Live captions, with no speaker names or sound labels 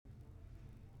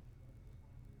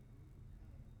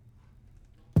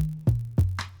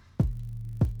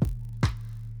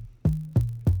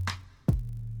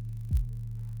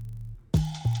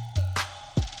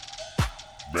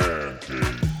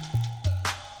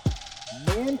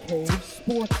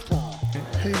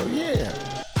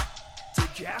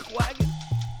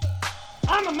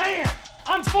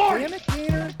sports! Damn it,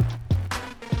 Gator.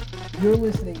 You're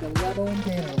listening to Lemo and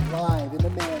Gator live in the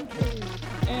Man Cave.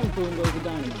 And boom goes the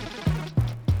dynamite.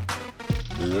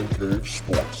 ManCave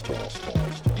Sports Talk.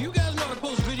 You guys know how to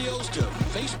post videos to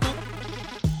Facebook?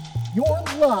 You're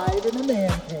live in the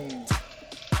Man Cave.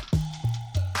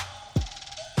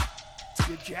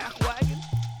 You jackwagon?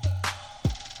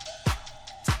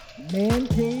 Man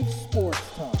Cave Sports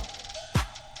Talk.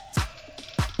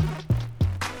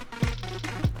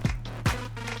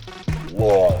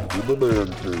 Live in the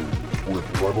Man Cave with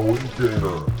Lemo and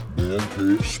Gator.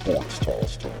 ManCave Sports Talk.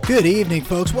 Good evening,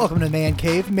 folks. Welcome to Man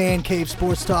Cave. Man Cave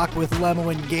Sports Talk with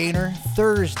Lemo and Gaynor.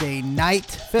 Thursday night,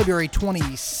 February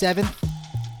 27th,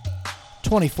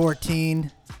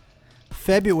 2014.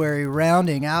 February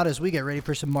rounding out as we get ready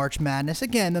for some March Madness.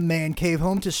 Again, the Man Cave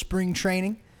home to spring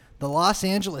training. The Los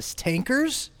Angeles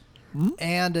Tankers.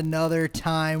 And another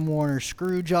Time Warner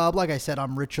screw job. Like I said,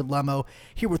 I'm Richard Lemo,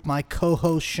 here with my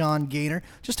co-host Sean Gaynor.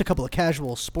 Just a couple of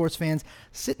casual sports fans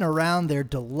sitting around their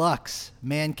deluxe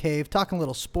Man Cave, talking a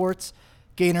little sports.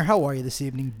 Gaynor, how are you this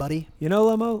evening, buddy? You know,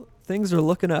 Lemo, things are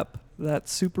looking up. That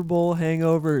Super Bowl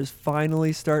hangover is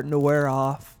finally starting to wear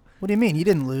off. What do you mean? You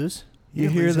didn't lose. You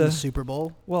didn't hear lose in the the Super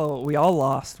Bowl. Well, we all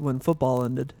lost when football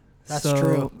ended. That's So,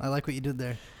 true. I like what you did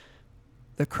there.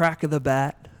 The crack of the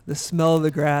bat, the smell of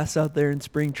the grass out there in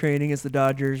spring training as the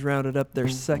Dodgers rounded up their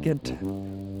second.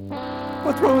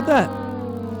 What's wrong with that?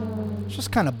 It's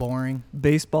just kind of boring.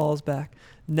 Baseball's back.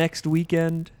 Next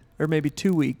weekend, or maybe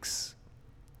 2 weeks,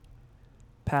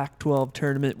 Pac-12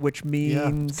 tournament, which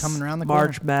means it's coming around the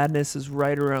March corner. Madness is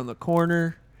right around the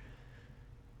corner.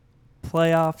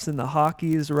 Playoffs in the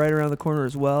hockey is right around the corner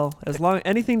as well.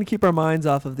 Anything to keep our minds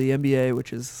off of the NBA,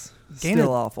 which is Gaynor,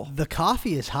 still awful. The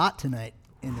coffee is hot tonight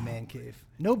in the Man Cave.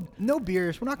 No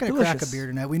beers. We're not going to crack a Delicious. beer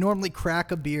tonight. We normally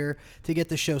crack a beer to get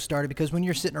the show started because when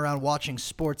you're sitting around watching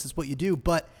sports, it's what you do.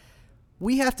 But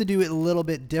we have to do it a little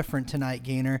bit different tonight,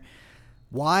 Gaynor.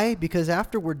 Why? Because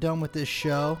after we're done with this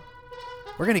show,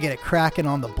 we're going to get it cracking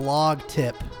on the blog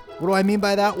tip. What do I mean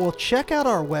by that? Well, check out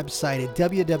our website at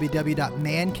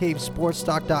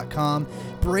www.mancavesportstalk.com.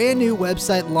 Brand new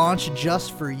website launched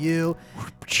just for you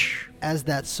as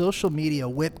that social media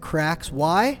whip cracks.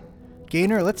 Why?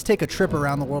 Gaynor, let's take a trip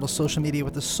around the world of social media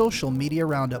with the Social Media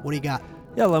Roundup. What do you got?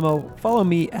 Yeah, Lemo, follow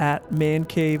me at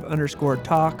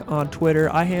mancave_talk on Twitter.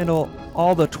 I handle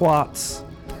all the twats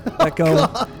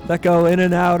that go in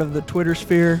and out of the Twitter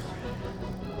sphere.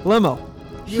 Lemo,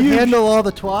 You handle all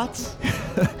the twats?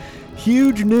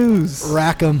 huge news.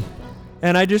 Rack 'em.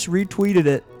 And I just retweeted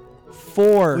it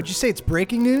for Would you say it's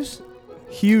breaking news?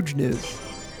 huge news.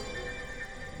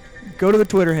 Go to the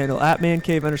Twitter handle at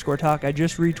mancave_talk. I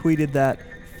just retweeted that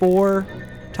 4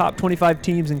 top 25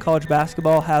 teams in college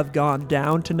basketball have gone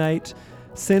down tonight.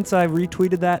 Since I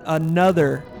retweeted that,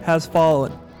 another has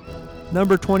fallen.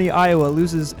 Number 20, Iowa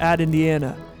loses at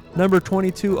Indiana. Number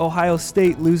 22, Ohio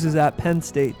State loses at Penn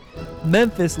State.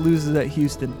 Memphis loses at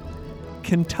Houston.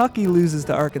 Kentucky loses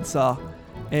to Arkansas.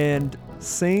 And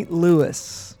St.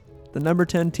 Louis, the number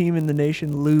 10 team in the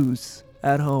nation, lose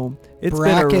at home. It's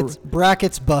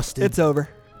Brackets busted. It's over.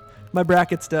 My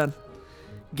bracket's done.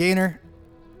 Gaynor,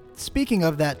 speaking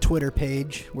of that Twitter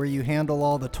page where you handle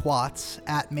all the twats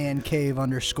at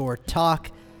mancave_talk,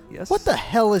 Yes. what the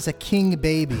hell is a king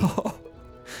baby?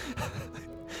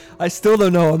 I still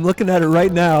don't know. I'm looking at it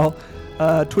right now.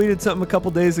 Tweeted something a couple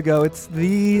days ago. It's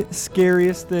the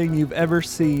scariest thing you've ever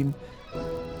seen.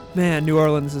 Man, New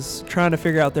Orleans is trying to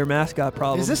figure out their mascot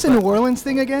problem. Is this a New Orleans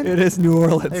thing again? It is New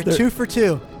Orleans. They're 2 for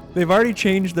 2. They've already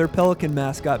changed their pelican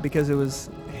mascot because it was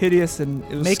hideous and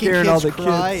it was Making scaring kids all the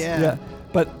cry, kids. yeah.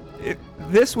 But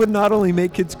this would not only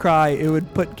make kids cry, it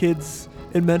would put kids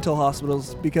in mental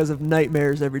hospitals because of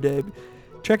nightmares every day.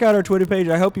 Check out our Twitter page.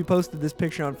 I hope you posted this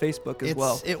picture on Facebook as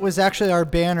well. It was actually our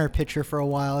banner picture for a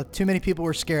while. Too many people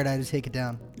were scared. I had to take it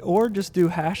down. Or just do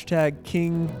hashtag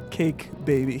King Cake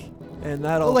Baby. And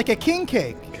that'll... Oh, like a king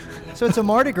cake. So it's a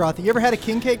Mardi Gras thing. You ever had a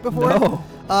king cake before? No.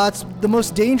 It's the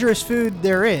most dangerous food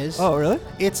there is. Oh, really?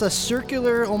 It's a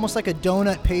circular, almost like a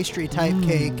donut pastry type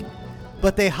cake,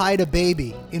 but they hide a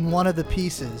baby in one of the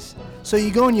pieces. So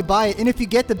you go and you buy it, and if you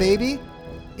get the baby,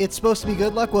 it's supposed to be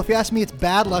good luck. Well, if you ask me, it's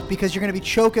bad luck because you're going to be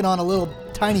choking on a little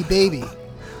tiny baby,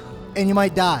 and you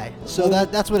might die. So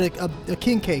that's what a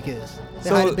king cake is. They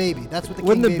hide a baby. That's what the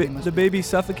king baby must the be. baby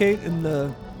suffocate in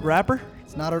the wrapper?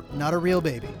 It's not a real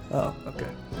baby. Oh, okay.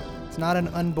 It's not an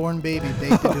unborn baby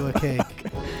baked into a cake.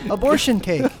 Abortion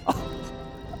cake.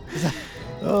 Is that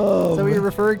what you're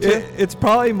referring to? It's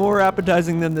probably more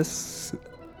appetizing than this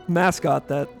mascot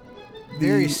that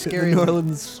Very the scary. New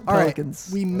Orleans All right, Pelicans.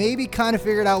 we maybe kind of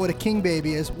figured out what a king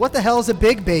baby is. What the hell is a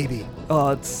big baby? Oh,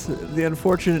 it's the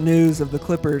unfortunate news of the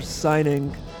Clippers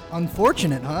signing.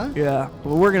 Unfortunate, huh? Yeah,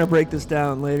 well, we're gonna break this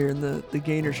down later in the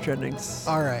Gainers trendings.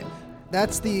 All right.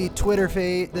 That's the Twitter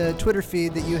feed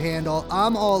that you handle.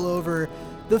 I'm all over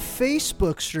the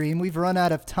Facebook stream. We've run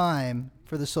out of time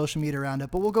for the social media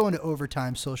roundup, but we'll go into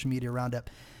overtime social media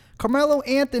roundup. Carmelo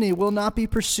Anthony will not be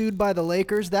pursued by the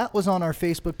Lakers. That was on our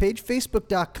Facebook page,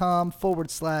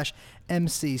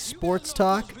 facebook.com/MC Sports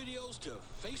Talk.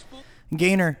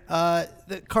 Gainer,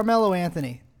 the Carmelo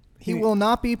Anthony, he will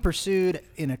not be pursued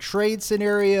in a trade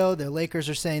scenario. The Lakers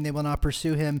are saying they will not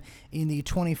pursue him in the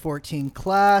 2014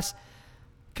 class.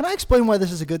 Can I explain why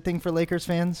this is a good thing for Lakers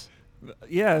fans?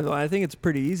 Yeah, well, I think it's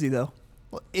pretty easy though.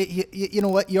 Well, you know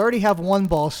what? You already have one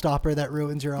ball stopper that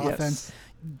ruins your offense. Yes.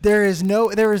 There is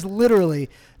literally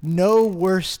no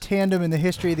worse tandem in the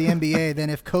history of the NBA than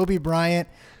if Kobe Bryant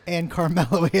and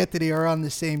Carmelo Anthony are on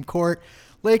the same court.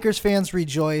 Lakers fans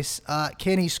rejoice.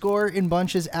 Can he score in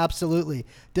bunches? Absolutely.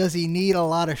 Does he need a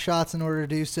lot of shots in order to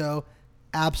do so?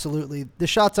 Absolutely. The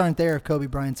shots aren't there if Kobe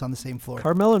Bryant's on the same floor.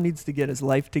 Carmelo needs to get his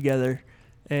life together,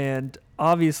 and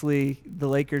obviously the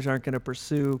Lakers aren't going to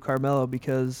pursue Carmelo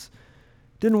because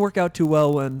it didn't work out too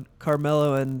well when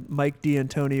Carmelo and Mike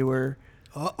D'Antoni were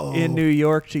in New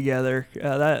York together.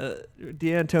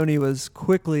 D'Antoni was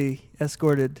quickly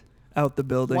escorted out the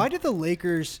building. Why did the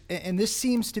Lakers, and this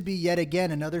seems to be yet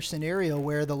again another scenario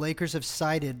where the Lakers have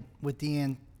sided with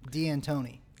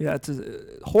D'Antoni. Yeah, it's a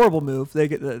horrible move.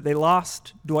 They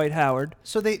lost Dwight Howard.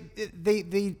 So they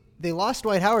lost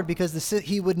Dwight Howard because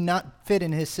he would not fit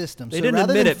in his system. They so didn't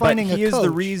rather admit than it, but finding he a is the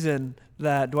coach, reason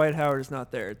that Dwight Howard is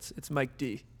not there. It's Mike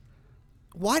D.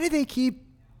 Why do they keep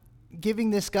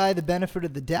giving this guy the benefit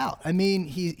of the doubt? I mean,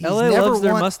 he's LA never loves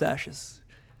their won. mustaches.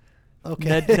 Okay.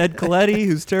 Ned Coletti,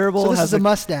 who's terrible. So this has is a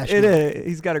mustache. It now. is.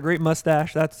 He's got a great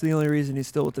mustache. That's the only reason he's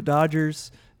still with the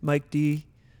Dodgers. Mike D.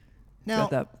 Now,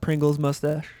 Got that Pringles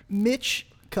mustache. Mitch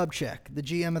Kupchak, the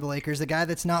GM of the Lakers, the guy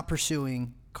that's not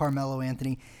pursuing Carmelo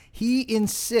Anthony, he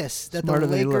insists that Smarter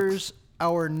the than he Lakers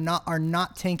are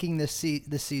not tanking this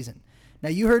season. Now,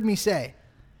 you heard me say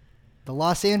the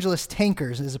Los Angeles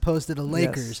Tankers as opposed to the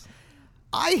Lakers. Yes.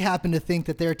 I happen to think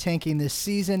that they're tanking this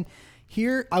season.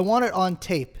 Here, I want it on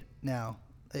tape now.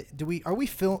 Are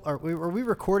we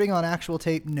recording on actual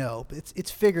tape? No,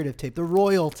 it's figurative tape, the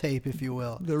royal tape, if you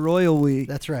will. The Royal Week.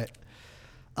 That's right.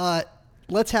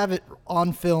 Let's have it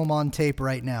on film, on tape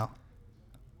right now.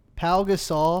 Pau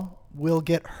Gasol will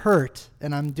get hurt,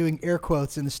 and I'm doing air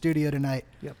quotes in the studio tonight,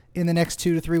 in the next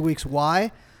 2 to 3 weeks.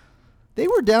 Why? They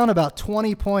were down about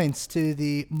 20 points to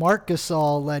the Marc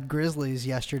Gasol-led Grizzlies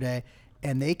yesterday,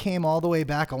 and they came all the way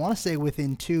back, I want to say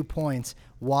within 2 points.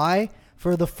 Why?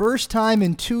 For the first time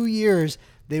in 2 years,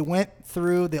 they went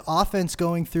through the offense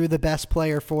going through the best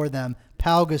player for them,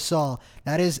 Pau Gasol.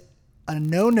 That is a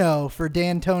no-no for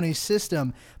D'Antoni's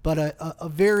system, but a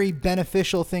very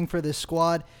beneficial thing for this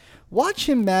squad. Watch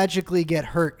him magically get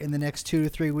hurt in the next 2 to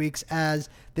 3 weeks as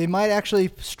they might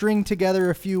actually string together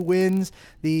a few wins.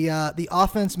 The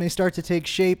offense may start to take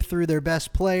shape through their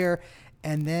best player,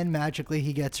 and then magically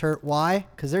he gets hurt. Why?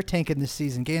 Because they're tanking this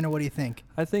season. Gainer, what do you think?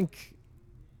 I think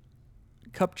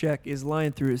Kupchak is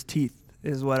lying through his teeth,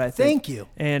 is what I think. Thank you.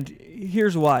 And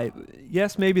here's why.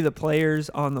 Yes, maybe the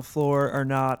players on the floor are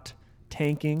not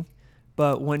tanking,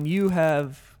 but when you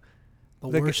have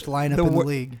The worst lineup in the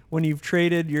league. When you've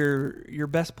traded your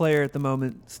best player at the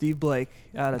moment, Steve Blake,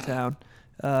 out of town,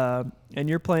 and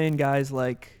you're playing guys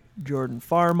like Jordan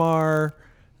Farmar,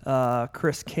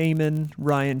 Chris Kaman,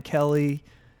 Ryan Kelly,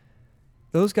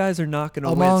 those guys are not going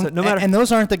to win. So no matter, and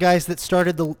those aren't the guys that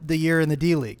started the year in the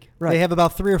D League. Right. They have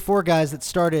about 3 or 4 guys that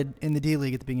started in the D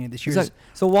League at the beginning of this year. Exactly.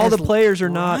 So while the players are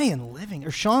not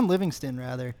Sean Livingston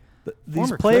rather,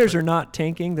 these players are not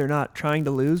tanking. They're not trying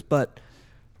to lose, but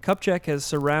Kupchak has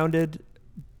surrounded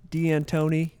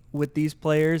D'Antoni with these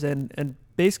players and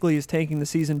basically is tanking the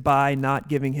season by not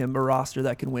giving him a roster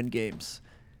that can win games.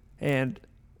 And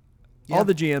all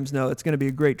the GMs know it's going to be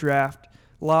a great draft.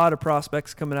 A lot of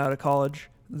prospects coming out of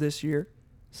college this year.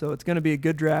 So it's going to be a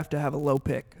good draft to have a low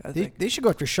pick, I think. They should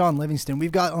go after Sean Livingston.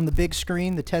 We've got on the big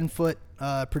screen the 10-foot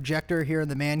projector here in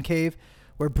the ManCave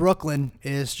where Brooklyn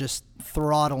is just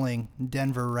throttling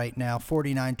Denver right now,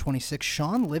 49-26.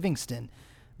 Sean Livingston.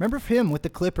 Remember him with the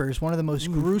Clippers, one of the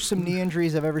most gruesome knee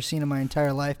injuries I've ever seen in my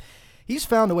entire life. He's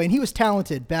found a way, and he was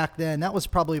talented back then. That was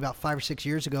probably about 5 or 6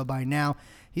 years ago by now.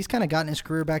 He's kind of gotten his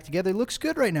career back together. He looks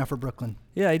good right now for Brooklyn.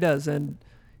 Yeah, he does, and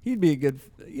he'd be a good,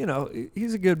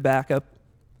 he's a good backup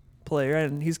player,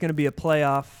 and he's going to be a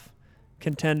playoff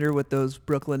contender with those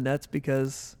Brooklyn Nets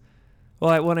because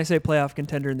Well, when I say playoff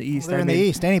contender in the East, They're I in mean the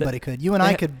East. Anybody could. You and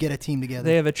I they- could get a team together.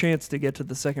 they have a chance to get to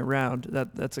the second round.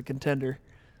 That's a contender.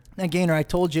 And Gainer, I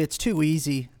told you it's too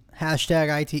easy.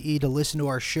 #ITE to listen to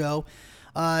our show.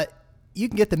 You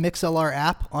can get the MixLR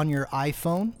app on your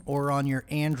iPhone or on your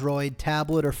Android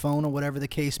tablet or phone or whatever the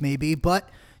case may be. But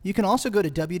you can also go to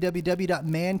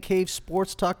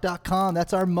www.mancavesportstalk.com.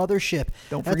 That's our mothership.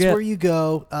 Don't That's forget. where you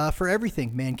go for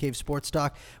everything, Man Cave Sports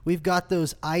Talk. We've got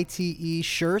those ITE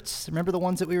shirts. Remember the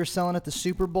ones that we were selling at the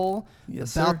Super Bowl?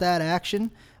 Yes, About sir. that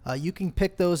action. You can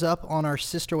pick those up on our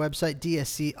sister website,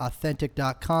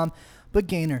 dscauthentic.com. But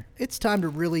Gainer, it's time to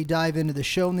really dive into the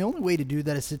show, and the only way to do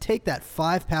that is to take that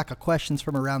 5-pack of questions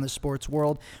from around the sports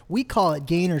world. We call it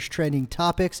Gainer's Trending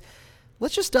Topics.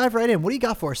 Let's just dive right in. What do you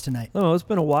got for us tonight? Oh, it's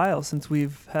been a while since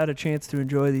we've had a chance to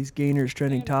enjoy these Gainers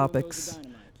Trending Topics.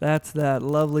 That's that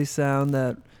lovely sound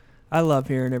that I love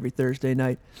hearing every Thursday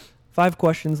night. 5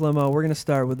 questions, Limo. We're going to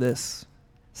start with this.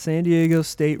 San Diego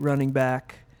State running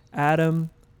back Adam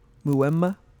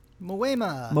Muema.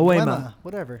 Moema.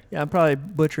 Whatever. Yeah, I'm probably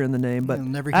butchering the name, but You'll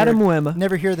never Adam hear, Muema.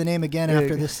 Never hear the name again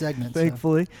after this segment. So.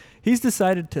 Thankfully. He's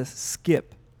decided to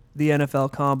skip the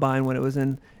NFL Combine when it was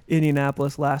in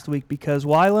Indianapolis last week because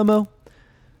why, Limo?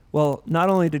 Well, not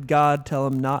only did God tell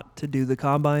him not to do the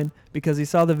Combine, because he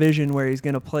saw the vision where he's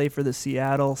going to play for the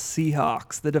Seattle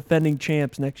Seahawks, the defending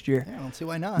champs next year. Yeah, I don't see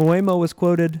why not. Moemo was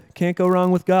quoted, "Can't go wrong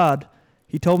with God.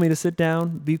 He told me to sit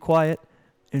down, be quiet,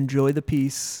 enjoy the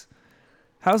peace."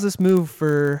 How's this move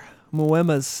for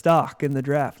Moema's stock in the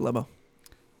draft, Limo?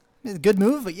 Good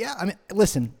move, but yeah, I mean,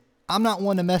 listen, I'm not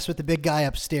one to mess with the big guy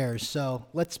upstairs, so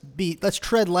let's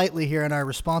tread lightly here in our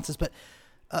responses. But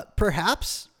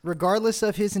perhaps, regardless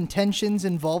of his intentions,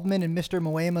 involvement in Mr.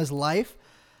 Moema's life,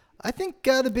 I think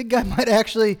the big guy might have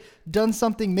actually done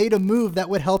something, made a move that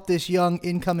would help this young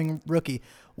incoming rookie.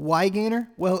 Why,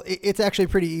 Gainer? Well, it's actually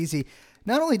pretty easy.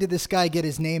 Not only did this guy get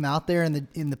his name out there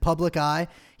in the public eye,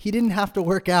 he didn't have to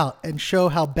work out and show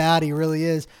how bad he really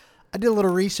is. I did a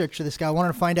little research for this guy. I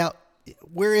wanted to find out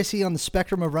where is he on the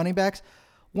spectrum of running backs.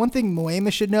 One thing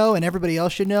Moema should know and everybody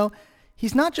else should know,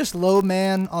 he's not just low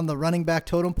man on the running back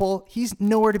totem pole. He's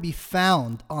nowhere to be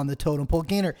found on the totem pole.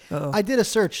 Gainer, I did a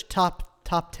search top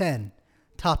 10,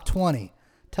 top 20,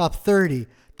 top 30,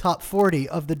 top 40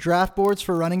 of the draft boards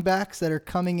for running backs that are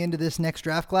coming into this next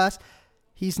draft class.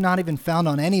 He's not even found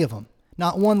on any of them.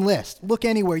 Not one list. Look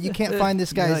anywhere. You can't find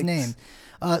this guy's name.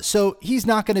 So he's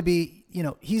not going to be,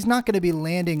 he's not going to be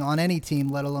landing on any team,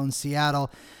 let alone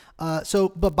Seattle.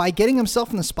 But by getting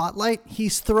himself in the spotlight,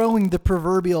 he's throwing the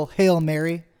proverbial Hail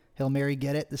Mary. Hail Mary,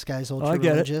 get it? This guy's ultra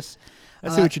religious. I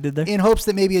see what you did there. In hopes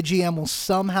that maybe a GM will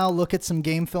somehow look at some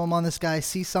game film on this guy,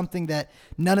 see something that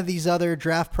none of these other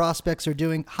draft prospects are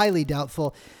doing. Highly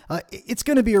doubtful. It's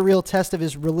going to be a real test of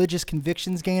his religious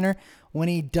convictions, Gainer, when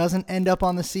he doesn't end up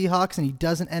on the Seahawks and he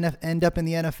doesn't end up in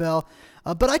the NFL.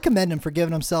 But I commend him for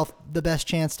giving himself the best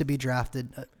chance to be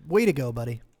drafted. Way to go,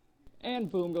 buddy.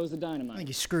 And boom goes the I dynamite. think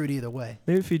he's screwed either way.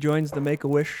 Maybe if he joins the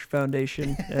Make-A-Wish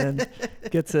Foundation and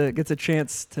gets a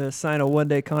chance to sign a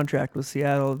one-day contract with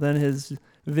Seattle, then his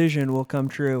vision will come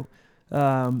true.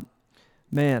 Man,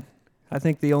 I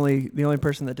think the only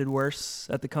person that did worse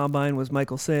at the Combine was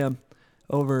Michael Sam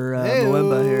over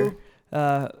Moemba here.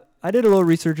 I did a little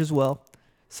research as well.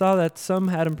 Saw that some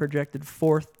had him projected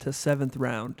 4th to 7th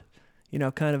round.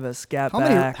 Kind of a scat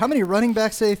back. How many running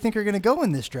backs do they think are going to go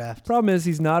in this draft? Problem is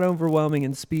he's not overwhelming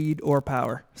in speed or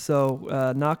power,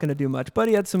 so not going to do much. But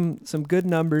he had some good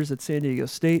numbers at San Diego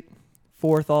State.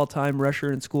 4th all-time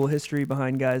rusher in school history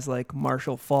behind guys like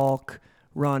Marshall Faulk,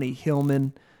 Ronnie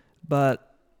Hillman.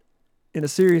 But in a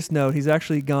serious note, he's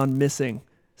actually gone missing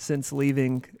since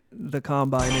leaving the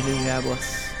Combine in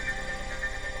Indianapolis.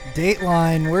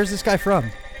 Dateline, where's this guy from?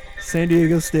 San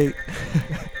Diego State.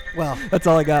 Well, That's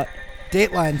all I got.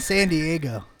 Dateline, San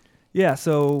Diego. Yeah,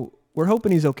 so we're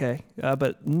hoping he's okay,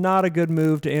 but not a good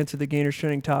move to answer the Gainers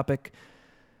Trending topic.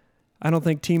 I don't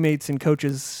think teammates and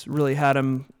coaches really had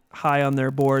him high on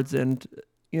their boards, and,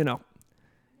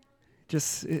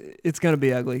 just it's going to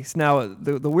be ugly. Now,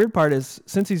 the weird part is,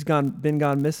 since he's been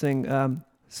gone missing,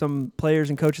 some players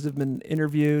and coaches have been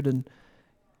interviewed, and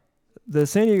the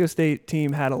San Diego State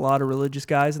team had a lot of religious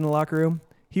guys in the locker room.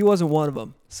 He wasn't one of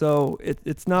them. So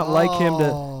it's not like him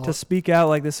to speak out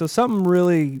like this. So something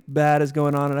really bad is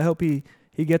going on, and I hope he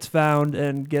gets found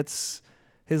and gets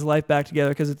his life back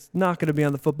together, because it's not going to be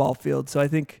on the football field. So I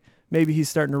think maybe he's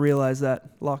starting to realize that.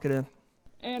 Lock it in.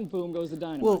 And boom goes the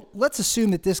dynamite. Well, let's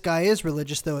assume that this guy is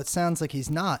religious, though it sounds like he's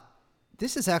not.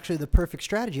 This is actually the perfect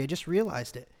strategy. I just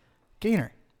realized it.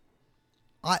 Gainer,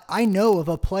 I know of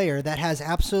a player that has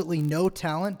absolutely no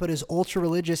talent but is ultra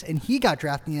religious, and he got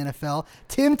drafted in the NFL.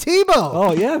 Tim Tebow.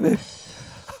 Oh yeah, man.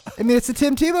 I mean, it's a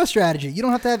Tim Tebow strategy. You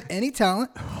don't have to have any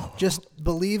talent. Just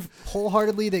believe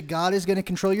wholeheartedly that God is going to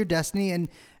control your destiny. And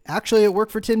actually, it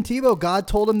worked for Tim Tebow. God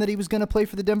told him that he was going to play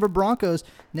for the Denver Broncos.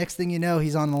 Next thing you know,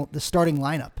 he's on the starting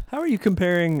lineup. How are you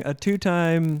comparing a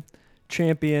 2-time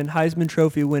champion, Heisman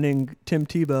Trophy winning Tim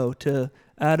Tebow to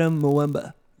Adam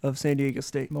Mwemba of San Diego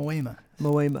State? Moema.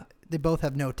 Moema. They both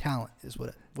have no talent, is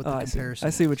what the comparison I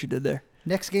is. see what you did there.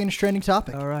 Next Gainers trending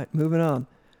topic. All right, moving on.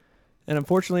 And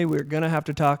unfortunately, we're going to have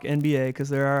to talk NBA because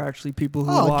there are actually people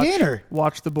who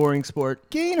watch the boring sport.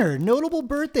 Gainer, notable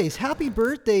birthdays. Happy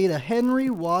birthday to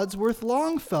Henry Wadsworth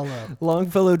Longfellow.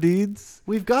 Longfellow Deeds.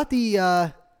 We've got the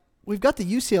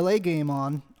UCLA game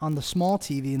on the small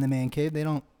TV in the man cave. They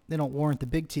don't warrant the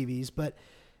big TVs, but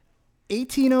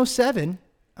 1807,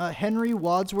 Henry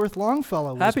Wadsworth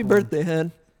Longfellow was Happy born. birthday,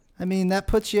 Hen. I mean, that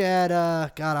puts you at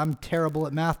God, I'm terrible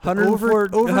at math, but 104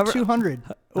 over 200.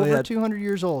 Oh, yeah. 200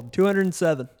 years old.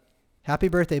 207. Happy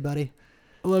birthday, buddy.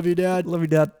 I love you, Dad. Love you,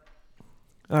 Dad.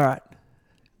 All right.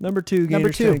 Number two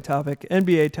trending topic,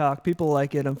 NBA talk. People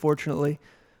like it, unfortunately.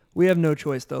 We have no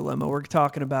choice, though, Lemmo. We're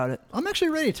talking about it. I'm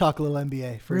actually ready to talk a little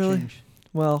NBA for a change.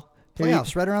 Well,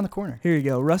 playoffs right around the corner. Here you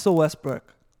go. Russell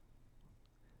Westbrook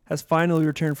has finally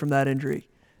returned from that injury.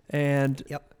 And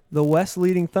the West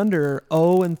leading Thunder are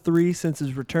 0-3 since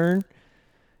his return.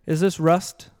 Is this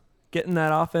rust getting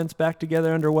that offense back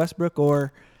together under Westbrook,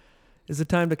 or is it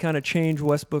time to kind of change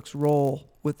Westbrook's role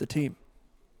with the team?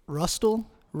 Russell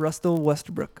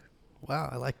Westbrook. Wow,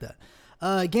 I like that.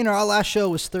 Again, our last show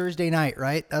was Thursday night,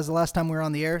 right? That was the last time we were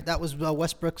on the air. That was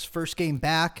Westbrook's first game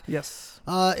back. Yes.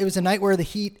 It was a night where the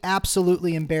Heat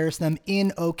absolutely embarrassed them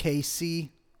in OKC.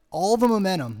 All the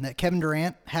momentum that Kevin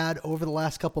Durant had over the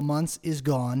last couple months is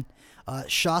gone.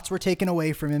 Shots were taken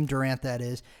away from him, Durant that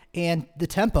is, and the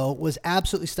tempo was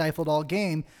absolutely stifled all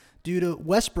game due to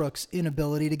Westbrook's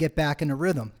inability to get back into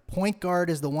rhythm. Point guard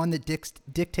is the one that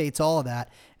dictates all of that,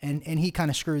 and he kind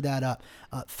of screwed that up.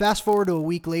 Fast forward to a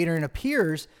week later, and it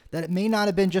appears that it may not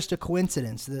have been just a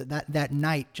coincidence that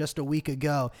night just a week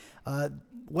ago.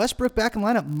 Westbrook back in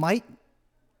lineup might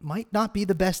not be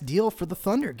the best deal for the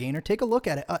Thunder. Gainer, take a look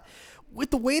at it.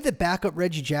 With the way that backup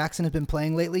Reggie Jackson has been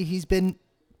playing lately, he's been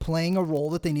playing a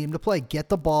role that they need him to play. Get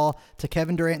the ball to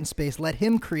Kevin Durant in space. Let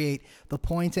him create the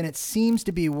points, and it seems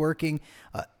to be working.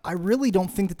 I really don't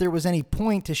think that there was any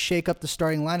point to shake up the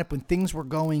starting lineup when things were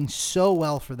going so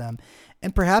well for them.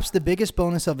 And perhaps the biggest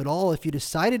bonus of it all, if you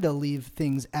decided to leave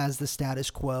things as the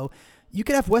status quo, you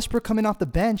could have Westbrook coming off the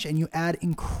bench and you add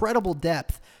incredible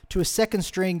depth to a second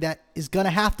string that is going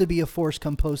to have to be a force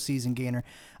come postseason, Gainer.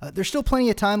 There's still plenty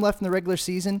of time left in the regular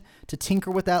season to tinker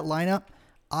with that lineup.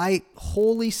 I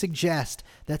wholly suggest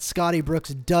that Scotty Brooks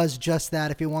does just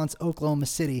that if he wants Oklahoma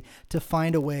City to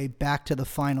find a way back to the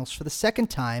finals for the second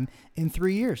time in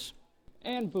 3 years.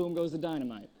 And boom goes the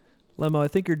dynamite. Lemmo, I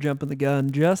think you're jumping the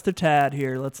gun just a tad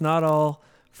here. Let's not all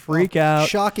freak out.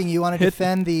 Shocking. You want to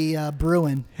defend the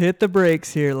Bruin. Hit the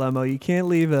brakes here, Lemmo. You can't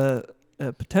leave a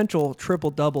potential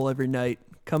triple-double every night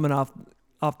coming off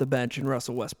the bench in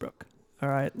Russell Westbrook. All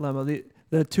right, Lemmo,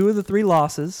 the 2 of the 3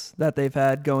 losses that they've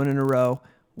had going in a row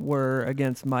were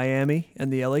against Miami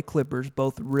and the LA Clippers,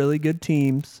 both really good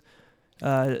teams.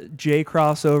 Jay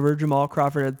crossover, Jamal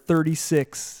Crawford had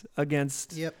 36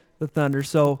 against the Thunder.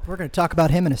 So we're going to talk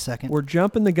about him in a second. We're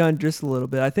jumping the gun just a little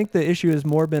bit. I think the issue has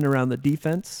more been around the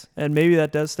defense, and maybe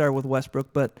that does start with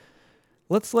Westbrook, but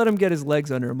let's let him get his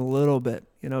legs under him a little bit.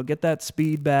 Get that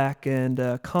speed back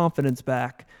and confidence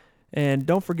back. And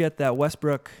don't forget that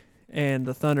Westbrook and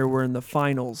the Thunder were in the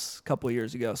finals a couple of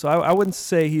years ago. So I wouldn't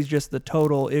say he's just the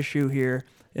total issue here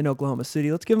in Oklahoma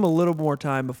City. Let's give him a little more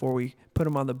time before we put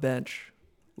him on the bench.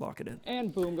 Lock it in.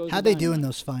 And boom goes How'd they do in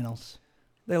those finals?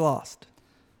 They lost.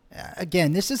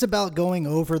 Again, this is about going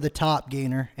over the top,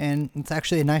 Gainer, and it's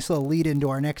actually a nice little lead into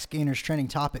our next Gainer's trending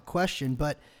topic question.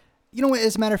 But you know what?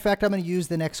 As a matter of fact, I'm going to use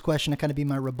the next question to kind of be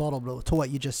my rebuttal to what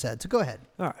you just said. So go ahead.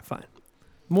 All right, fine.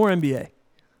 More NBA.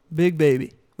 Big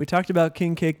baby. We talked about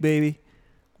King Cake Baby.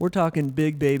 We're talking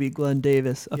big baby Glenn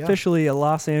Davis, officially a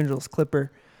Los Angeles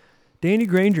Clipper. Danny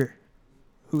Granger,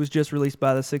 who was just released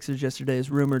by the Sixers yesterday, is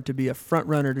rumored to be a front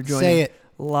runner to join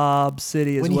Lob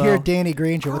City as well. When you hear Danny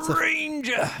Granger, what's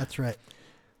Granger? That's right.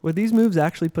 Would these moves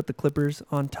actually put the Clippers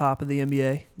on top of the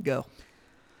NBA? Go.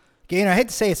 Gainer, I hate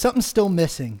to say it, something's still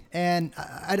missing. And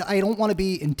I don't want to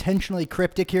be intentionally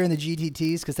cryptic here in the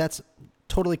GTTs because that's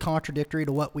totally contradictory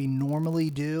to what we normally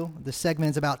do. The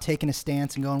segment is about taking a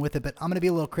stance and going with it, but I'm going to be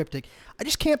a little cryptic. I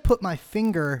just can't put my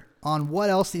finger on what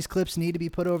else these Clips need to be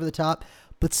put over the top.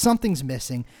 but something's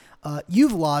missing.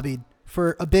 You've lobbied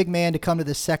for a big man to come to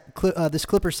this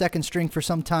Clippers second string for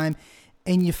some time,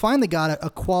 and you finally got a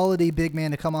quality big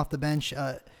man to come off the bench.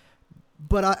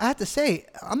 But I have to say,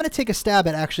 I'm going to take a stab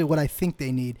at actually what I think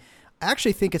they need. I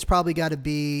actually think it's probably got to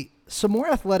be some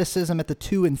more athleticism at the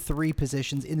 2 and 3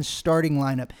 positions in the starting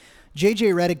lineup. J.J.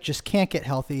 Redick just can't get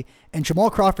healthy, and Jamal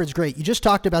Crawford's great. You just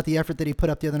talked about the effort that he put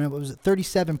up the other night. What was it,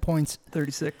 37 points?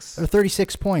 36. Or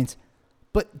 36 points.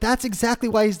 But that's exactly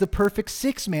why he's the perfect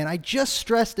six man. I just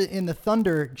stressed it in the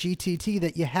Thunder GTT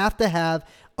that you have to have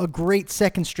a great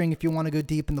second string if you want to go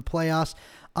deep in the playoffs.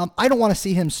 I don't want to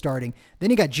see him starting. Then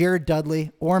you got Jared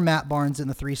Dudley or Matt Barnes in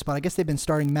the 3 spot. I guess they've been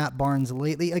starting Matt Barnes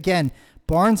lately. Again,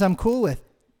 Barnes I'm cool with.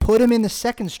 Put him in the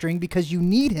second string because you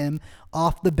need him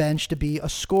off the bench to be a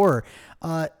scorer.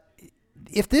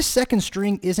 If this second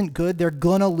string isn't good, they're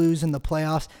going to lose in the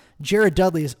playoffs. Jared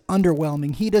Dudley is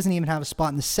underwhelming. He doesn't even have a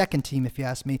spot in the second team, if you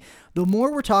ask me. The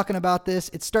more we're talking about this,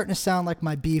 it's starting to sound like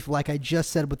my beef, like I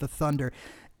just said with the Thunder.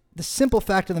 The simple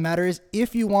fact of the matter is,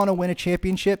 if you want to win a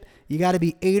championship, you got to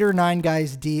be 8 or 9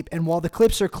 guys deep. And while the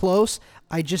Clips are close,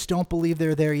 I just don't believe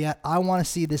they're there yet. I want to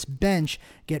see this bench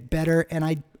get better.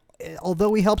 And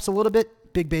although he helps a little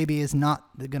bit, Big Baby is not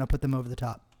going to put them over the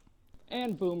top.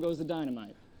 And boom goes the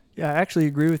dynamite. Yeah, I actually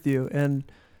agree with you. And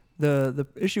the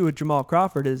issue with Jamal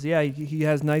Crawford is, yeah, he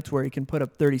has nights where he can put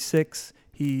up 36.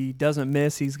 He doesn't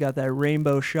miss. He's got that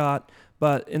rainbow shot.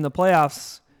 But in the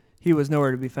playoffs, he was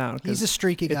nowhere to be found. He's a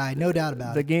streaky guy, no doubt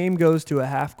about it. The game goes to a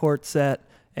half-court set,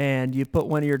 and you put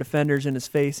one of your defenders in his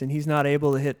face, and he's not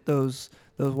able to hit those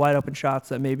wide-open shots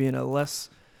that maybe in a less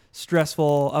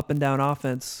stressful up-and-down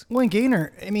offense. Well, and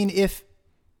Gaynor, I mean, if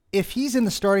he's in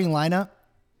the starting lineup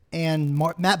and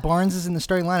Matt Barnes is in the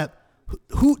starting lineup,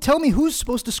 tell me who's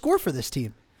supposed to score for this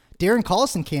team? Darren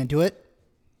Collison can't do it.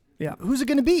 Yeah. Who's it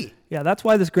going to be? Yeah, that's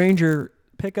why this Granger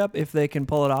pickup, if they can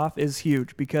pull it off, is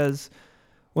huge, because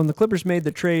when the Clippers made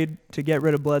the trade to get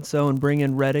rid of Bledsoe and bring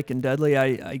in Redick and Dudley,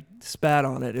 I spat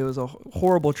on it. It was a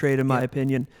horrible trade in my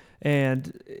opinion,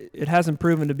 and it hasn't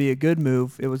proven to be a good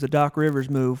move. It was a Doc Rivers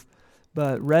move,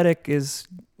 but Redick is,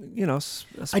 a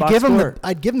spot scorer.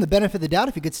 I'd give him the benefit of the doubt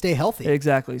if he could stay healthy.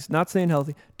 Exactly. He's not staying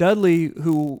healthy. Dudley,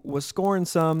 who was scoring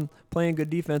some, playing good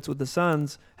defense with the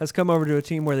Suns, has come over to a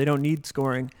team where they don't need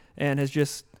scoring and has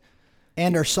just...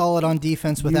 And are solid on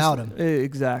defense without him.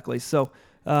 Exactly. So...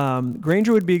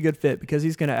 Granger would be a good fit because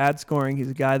he's going to add scoring. He's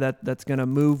a guy that's going to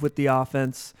move with the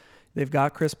offense. They've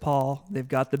got Chris Paul. They've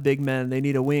got the big men. They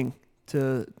need a wing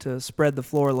to spread the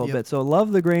floor a little bit. So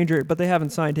love the Granger, but they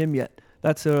haven't signed him yet.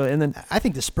 And then I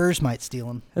think the Spurs might steal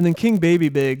him. And then King Baby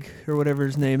Big or whatever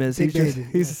his name is.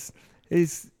 He's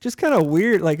just kind of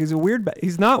weird. Like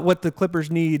he's not what the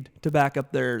Clippers need to back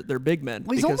up their big men.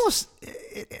 Well, he's almost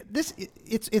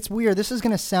it's weird. This is going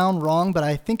to sound wrong, but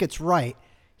I think it's right.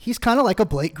 He's kind of like a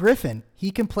Blake Griffin. He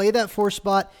can play that 4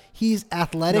 spot. He's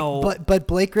athletic, but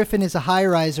Blake Griffin is a high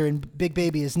riser and Big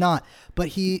Baby is not. But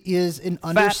he is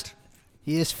fat.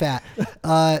 He is fat.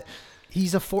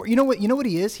 He's a 4. You know what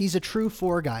he is? He's a true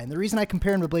 4 guy. And the reason I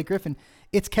compare him to Blake Griffin,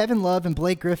 it's Kevin Love and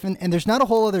Blake Griffin, and there's not a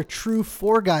whole other true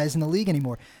 4 guys in the league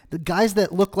anymore. The guys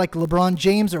that look like LeBron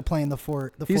James are playing the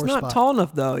 4 spot. He's not tall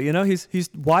enough though. He's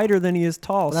wider than he is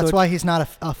tall. Well, that's why he's not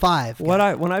a 5. When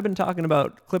I've been talking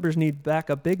about Clippers need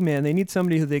backup big man, they need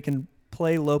somebody who they can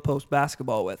play low post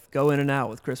basketball with, go in and out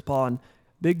with Chris Paul. And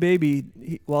Big Baby,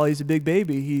 while he's a big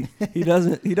baby, he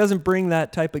doesn't bring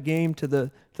that type of game to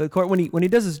the court. When he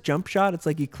does his jump shot, it's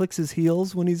like he clicks his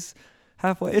heels when he's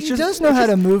halfway. He does know how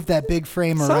to move that big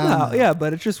frame somehow, around. Yeah,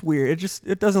 but it's just weird.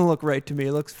 It doesn't look right to me.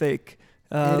 It looks fake.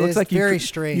 It looks is like very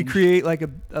strange. You create like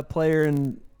a player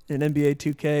in NBA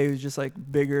 2K who's just like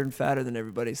bigger and fatter than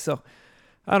everybody. So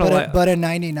I don't know. But a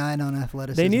 99 on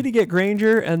athleticism. They need to get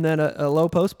Granger and then a low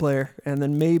post player, and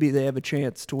then maybe they have a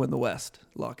chance to win the West.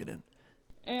 Lock it in.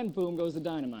 And boom goes the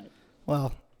dynamite.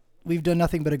 Well, we've done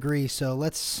nothing but agree, so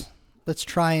let's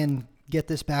try and get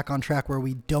this back on track where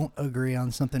we don't agree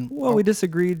on something. Well, we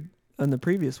disagreed on the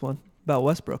previous one about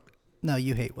Westbrook. No,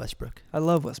 you hate Westbrook. I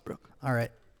love Westbrook. All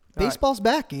right. Baseball's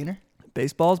back, Gainer.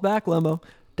 Baseball's back, Lembo.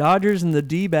 Dodgers and the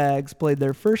D-Bags played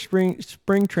their first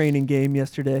spring training game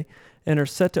yesterday and are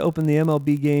set to open the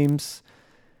MLB games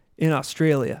in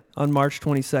Australia on March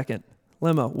 22nd.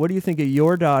 Lemmo, what do you think of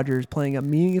your Dodgers playing a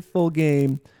meaningful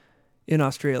game in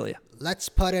Australia? Let's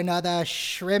put another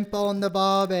shrimp on the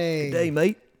barbie. Good day,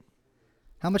 mate.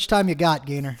 How much time you got,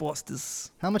 Gainer?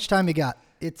 Foster's. How much time you got?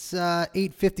 It's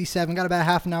 8:57. Got about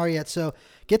half an hour yet, so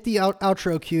get the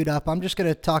outro queued up. I'm just going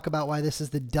to talk about why this is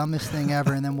the dumbest thing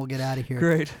ever, and then we'll get out of here.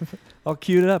 Great. I'll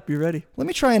cue it up. You ready? Let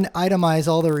me try and itemize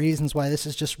all the reasons why this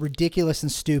is just ridiculous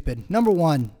and stupid. Number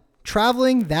 1,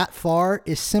 traveling that far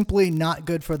is simply not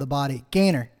good for the body.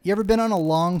 Gainer, you ever been on a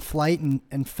long flight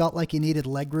and felt like you needed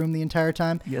leg room the entire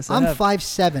time? Yes, I'm have.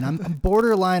 5'7". I'm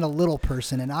borderline a little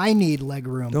person, and I need leg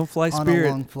room. Don't fly on Spirit a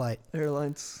long flight.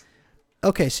 Airlines.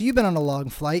 Okay, so you've been on a long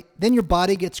flight. Then your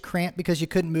body gets cramped because you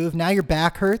couldn't move. Now your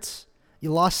back hurts.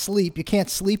 You lost sleep. You can't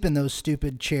sleep in those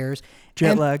stupid chairs.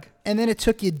 Jet lag. And then it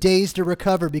took you days to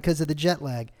recover because of the jet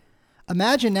lag.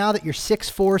 Imagine now that you're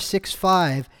 6'4",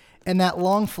 6'5", and that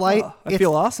long flight. Oh, I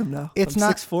feel awesome now. It's I'm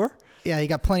not 6'4". Yeah, you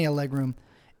got plenty of leg room.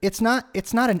 It's not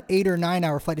an 8 or 9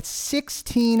 hour flight. It's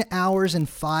 16 hours and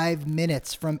 5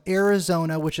 minutes from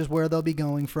Arizona, which is where they'll be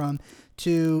going from,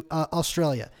 to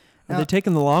Australia. Are they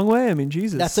taking the long way? I mean,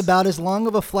 Jesus. That's about as long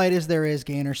of a flight as there is,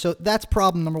 Gainer. So that's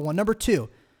problem number one. Number two,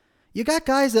 you got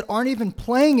guys that aren't even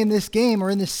playing in this game or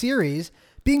in this series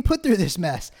being put through this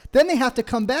mess. Then they have to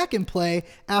come back and play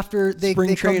after they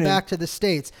come back to the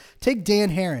States. Take Dan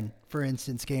Herron, for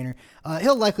instance, Gainer.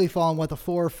 He'll likely fall in with a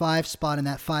 4 or 5 spot in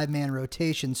that 5-man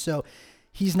rotation. So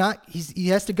he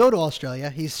has to go to Australia.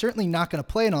 He's certainly not going to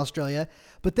play in Australia,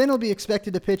 but then he'll be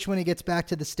expected to pitch when he gets back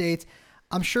to the States.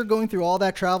 I'm sure going through all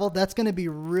that travel, that's going to be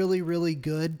really, really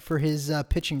good for his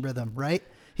pitching rhythm, right?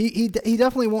 He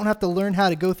definitely won't have to learn how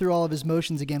to go through all of his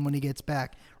motions again when he gets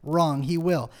back. Wrong, he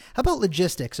will. How about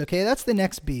logistics? Okay, that's the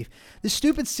next beef. The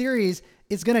stupid series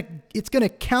it's gonna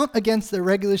count against the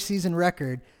regular season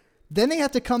record. Then they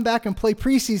have to come back and play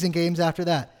preseason games after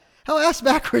that. How ass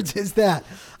backwards is that?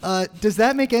 Does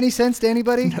that make any sense to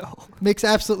anybody? No. Makes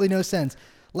absolutely no sense.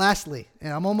 Lastly,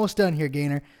 and I'm almost done here,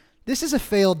 Gainer. This is a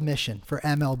failed mission for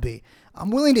MLB. I'm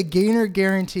willing to Gainer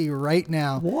guarantee right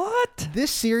now. What?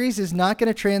 This series is not going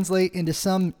to translate into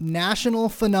some national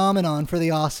phenomenon for the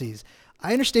Aussies.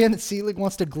 I understand that C-League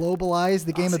wants to globalize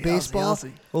the game of baseball.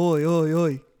 Aussie. Oi, oi,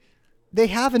 oi. They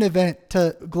have an event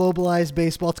to globalize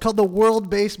baseball. It's called the World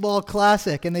Baseball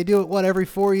Classic, and they do it, every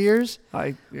 4 years?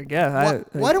 I guess.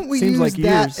 Why don't we seems use like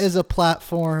that years. as a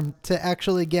platform to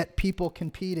actually get people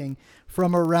competing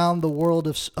from around the world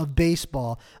of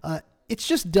baseball? It's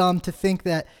just dumb to think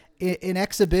that in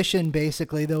exhibition,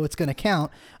 basically, though it's going to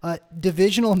count,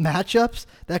 divisional matchups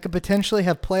that could potentially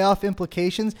have playoff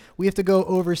implications, we have to go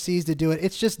overseas to do it.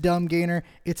 It's just dumb, Gainer.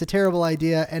 It's a terrible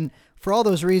idea, and for all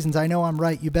those reasons, I know I'm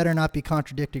right. You better not be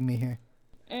contradicting me here.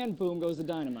 And boom goes the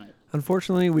dynamite.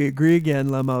 Unfortunately, we agree again,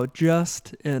 Lemo.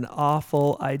 Just an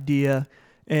awful idea.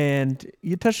 And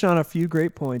you touched on a few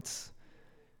great points.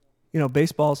 You know,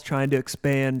 baseball's trying to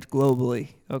expand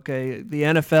globally. Okay, the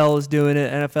NFL is doing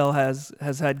it. NFL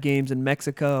has had games in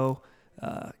Mexico,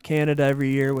 Canada every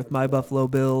year with my Buffalo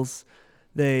Bills.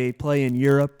 They play in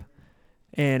Europe,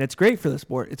 and it's great for the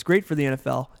sport. It's great for the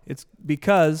NFL. It's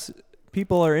because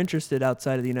people are interested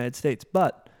outside of the United States.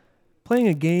 But playing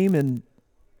a game in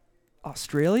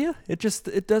Australia,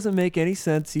 it doesn't make any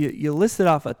sense. You listed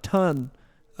off a ton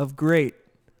of great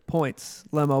points,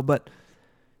 Lemo, but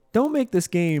don't make this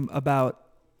game about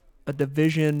a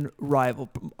division rival,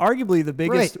 arguably the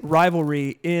biggest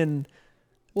rivalry in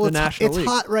the National League. It's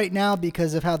hot right now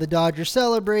because of how the Dodgers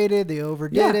celebrated. They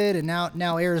overdid it, and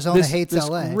now Arizona hates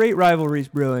LA. Great rivalries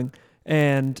brewing,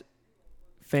 and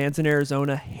fans in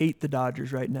Arizona hate the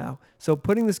Dodgers right now. So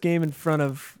putting this game in front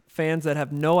of fans that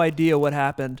have no idea what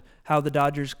happened, how the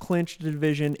Dodgers clinched the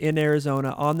division in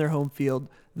Arizona on their home field,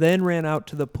 then ran out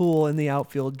to the pool in the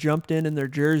outfield, jumped in their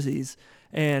jerseys,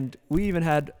 and we even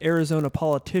had Arizona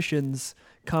politicians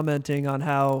commenting on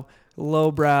how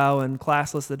lowbrow and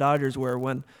classless the Dodgers were,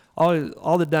 when all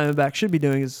the Diamondbacks should be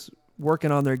doing is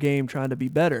working on their game, trying to be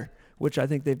better, which I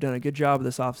think they've done a good job of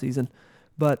this offseason.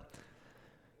 But,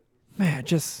 man,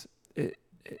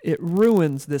 it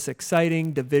ruins this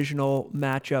exciting divisional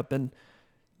matchup. And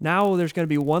now there's going to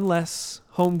be one less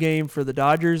home game for the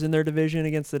Dodgers in their division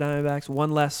against the Diamondbacks,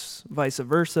 one less vice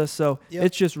versa. So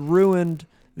It's just ruined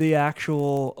the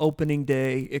actual opening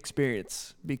day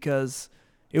experience, because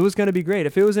it was going to be great.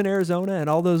 If it was in Arizona and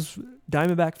all those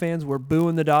Diamondback fans were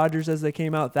booing the Dodgers as they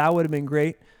came out, that would have been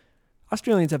great.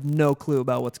 Australians have no clue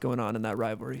about what's going on in that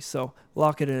rivalry. So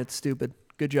lock it in. It's stupid.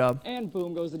 Good job. And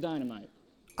boom goes the dynamite.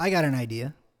 I got an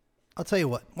idea. I'll tell you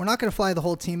what. We're not going to fly the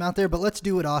whole team out there, but let's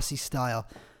do it Aussie style.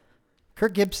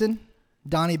 Kirk Gibson,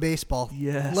 Donnie Baseball.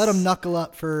 Yes. Let them knuckle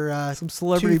up for some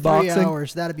celebrity 2-3 boxing.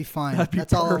 hours. That'd be fine. That's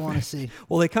perfect. all I want to see.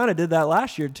 Well, they kind of did that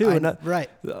last year too. Right.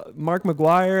 Mark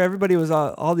McGuire, everybody was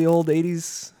all the old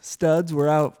 '80s studs were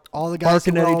out. All the guys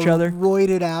barking who were at all each other,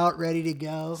 roided out, ready to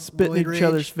go, spitting in each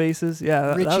other's faces. Yeah,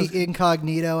 that Richie was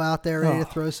Incognito out there, ready to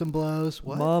throw some blows.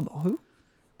 What? Mom, who?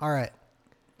 All right.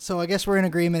 So I guess we're in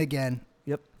agreement again.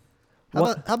 Yep.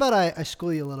 How about I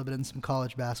school you a little bit in some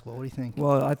college basketball? What do you think?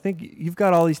 Well, I think you've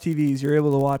got all these TVs. You're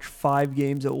able to watch 5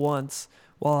 games at once.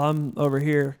 while I'm over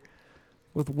here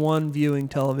with one viewing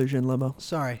television limo.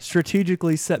 Sorry.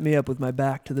 Strategically set me up with my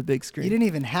back to the big screen. You didn't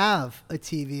even have a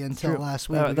TV until True. last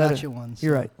week. We got you one. So.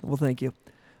 You're right. Well, thank you.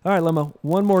 All right, Lemo.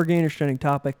 One more Gainers trending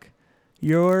topic.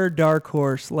 Your dark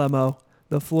horse, Lemo.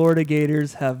 The Florida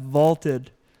Gators have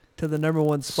vaulted to the number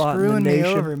one spot Screwing in the nation.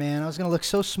 me over, man. I was going to look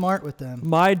so smart with them.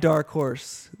 My dark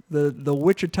horse, the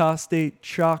Wichita State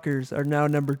Shockers, are now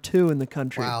number 2 in the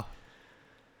country. Wow.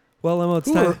 Well, Lemo,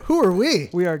 it's time. Who are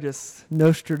we? We are just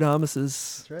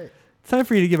Nostradamuses. That's right. It's time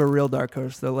for you to give a real dark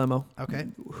horse, though, Lemo. Okay.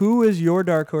 Who is your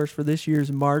dark horse for this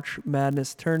year's March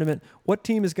Madness tournament? What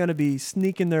team is going to be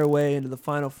sneaking their way into the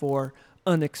Final Four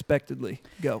unexpectedly?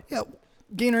 Go. Yeah,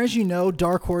 Gainer, as you know,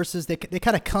 dark horses, they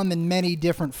kind of come in many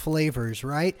different flavors,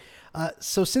 right?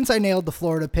 So since I nailed the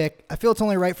Florida pick, I feel it's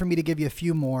only right for me to give you a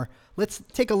few more. Let's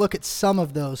take a look at some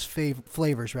of those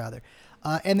flavors, rather.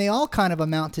 And they all kind of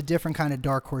amount to different kind of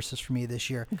dark horses for me this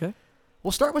year. Okay.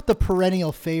 We'll start with the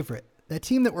perennial favorite, that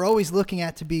team that we're always looking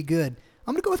at to be good.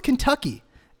 I'm going to go with Kentucky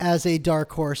as a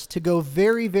dark horse to go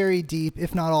very, very deep,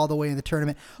 if not all the way in the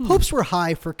tournament. Hopes were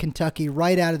high for Kentucky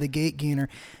right out of the gate, Gainer.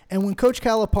 And when Coach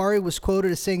Calipari was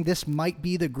quoted as saying this might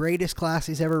be the greatest class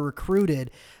he's ever recruited,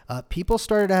 people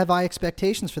started to have high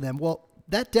expectations for them. Well,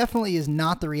 that definitely is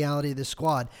not the reality of this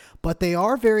squad, but they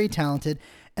are very talented.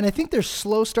 And I think their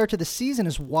slow start to the season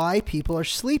is why people are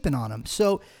sleeping on them.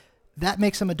 So that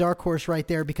makes them a dark horse right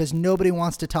there because nobody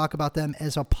wants to talk about them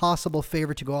as a possible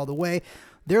favorite to go all the way.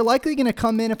 They're likely going to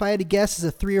come in, if I had to guess, as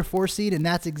a 3 or 4 seed, and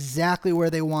that's exactly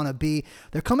where they want to be.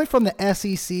 They're coming from the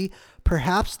SEC,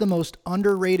 perhaps the most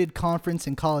underrated conference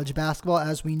in college basketball,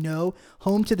 as we know,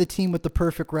 home to the team with the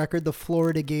perfect record, the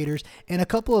Florida Gators, and a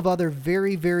couple of other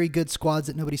very, very good squads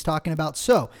that nobody's talking about.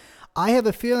 So I have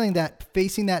a feeling that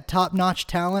facing that top-notch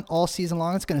talent all season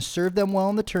long, it's going to serve them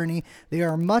well in the tourney. They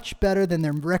are much better than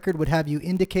their record would have you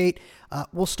indicate.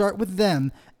 We'll start with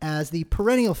them as the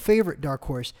perennial favorite dark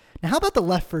horse. Now, how about the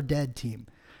Left for Dead team?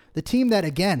 The team that,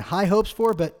 again, high hopes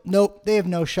for, but nope, they have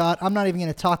no shot. I'm not even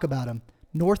going to talk about them.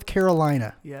 North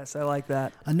Carolina. Yes, I like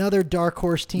that. Another dark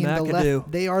horse team.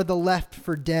 McAdoo. They are the Left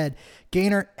for Dead.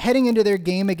 Gainer, heading into their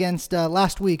game against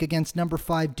last week against number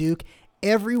 5 Duke,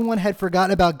 everyone had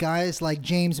forgotten about guys like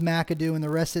James McAdoo and the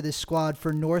rest of this squad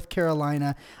for North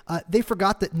Carolina. They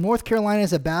forgot that North Carolina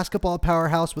is a basketball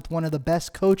powerhouse with one of the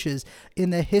best coaches in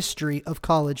the history of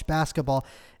college basketball,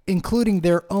 including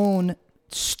their own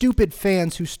stupid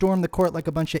fans who stormed the court like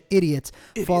a bunch of idiots.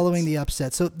 Following the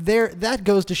upset. So that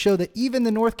goes to show that even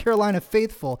the North Carolina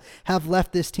faithful have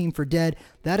left this team for dead.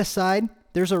 That aside,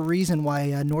 there's a reason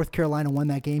why North Carolina won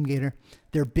that game, Gator.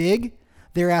 They're big.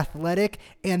 They're athletic,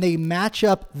 and they match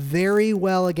up very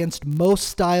well against most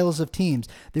styles of teams.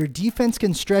 Their defense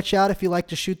can stretch out if you like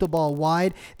to shoot the ball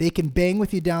wide. They can bang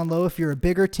with you down low if you're a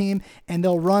bigger team, and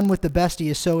they'll run with the best of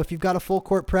you. So if you've got a full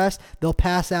court press, they'll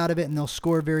pass out of it, and they'll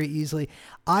score very easily.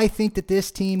 I think that this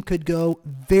team could go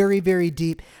very, very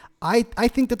deep. I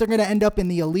think that they're going to end up in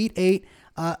the Elite Eight.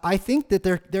 I think that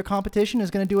their competition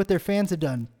is going to do what their fans have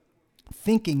done,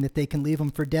 thinking that they can leave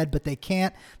them for dead, but they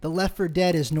can't. The Left for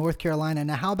Dead is North Carolina.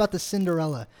 Now, how about the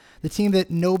Cinderella, the team that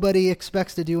nobody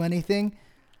expects to do anything?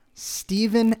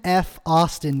 Stephen F.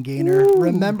 Austin, Gainer. Ooh.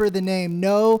 Remember the name.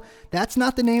 No, that's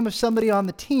not the name of somebody on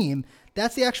the team.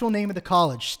 That's the actual name of the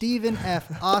college, Stephen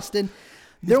F. Austin.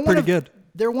 They're pretty good.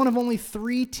 They're one of only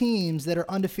 3 teams that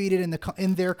are undefeated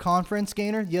in their conference,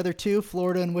 Gainer. The other 2,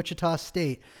 Florida and Wichita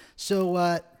State.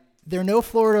 So, they're no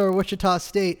Florida or Wichita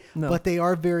State, but they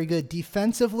are very good.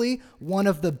 Defensively, one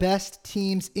of the best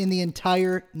teams in the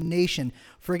entire nation.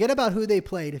 Forget about who they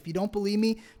played. If you don't believe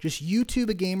me, just YouTube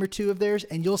a game or 2 of theirs,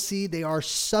 and you'll see they are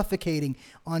suffocating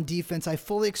on defense. I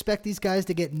fully expect these guys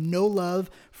to get no love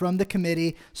from the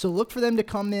committee, so look for them to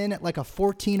come in at like a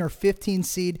 14 or 15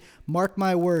 seed. Mark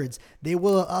my words, they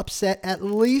will upset at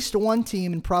least one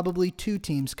team and probably 2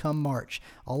 teams come March.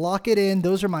 I'll lock it in.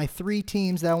 Those are my 3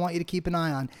 teams that I want you to keep an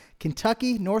eye on.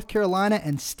 Kentucky, North Carolina,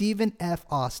 and Stephen F.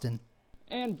 Austin.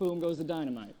 And boom goes the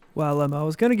dynamite. Wow, Lem, I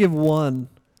was going to give one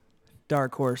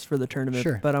dark horse for the tournament,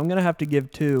 sure, but I'm going to have to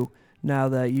give 2 now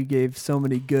that you gave so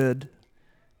many good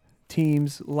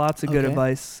teams, lots of good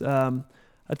advice.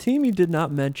 A team you did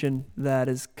not mention that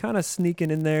is kind of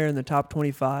sneaking in there in the top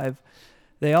 25.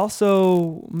 They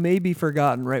also may be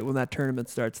forgotten right when that tournament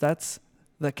starts. That's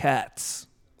the Cats.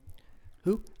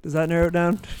 Who? Does that narrow it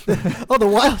down? Oh, the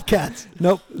Wildcats.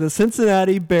 Nope, the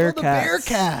Cincinnati Bearcats. Oh,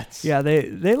 the Bearcats. Yeah,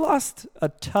 they lost a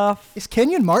tough... Is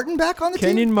Kenyon Martin back on the team?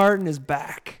 Kenyon Martin is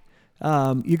back.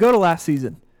 You go to last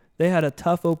season. They had a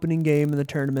tough opening game in the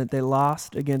tournament. They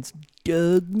lost against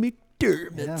Doug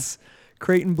McDermott's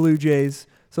Creighton Blue Jays.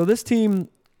 So this team,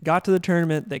 got to the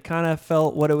tournament. They kind of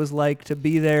felt what it was like to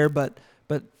be there, but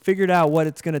figured out what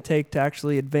it's going to take to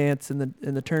actually advance in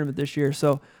the tournament this year.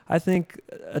 So I think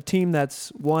a team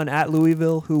that's won at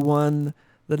Louisville, who won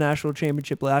the national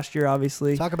championship last year,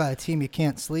 obviously. Talk about a team you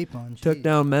can't sleep on. Took Jeez.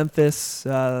 down Memphis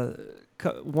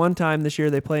one time this year.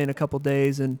 They play in a couple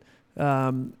days, and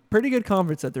pretty good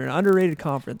conference that they're in, underrated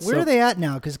conference. Where are they at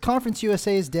now? Because Conference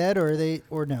USA is dead, or are they,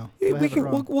 or no? Do I have it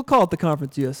wrong? We'll call it the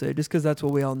Conference USA just because that's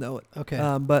what we all know it. Okay.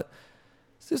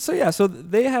 So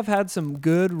they have had some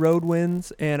good road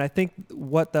wins, and I think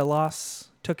what the loss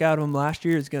took out of them last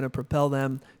year is going to propel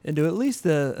them into at least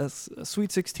a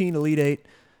Sweet 16, Elite 8,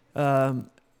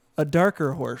 a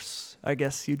darker horse, I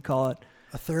guess you'd call it.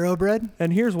 A thoroughbred?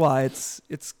 And here's why.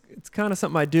 It's kind of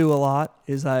something I do a lot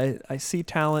is I see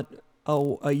talent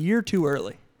a year too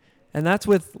early. And that's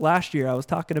with last year. I was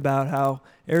talking about how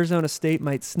Arizona State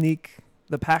might sneak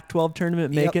the Pac-12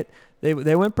 tournament, make it.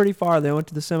 They went pretty far. They went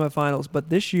to the semifinals. But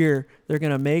this year, they're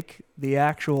going to make the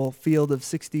actual field of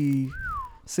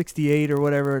 68 or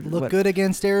whatever. Looked good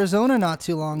against Arizona not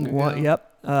too long ago.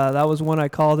 Yep. That was one I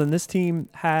called. And this team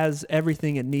has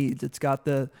everything it needs. It's got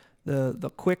the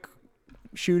quick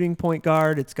shooting point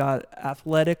guard. It's got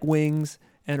athletic wings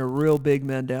and a real big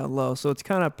man down low. So it's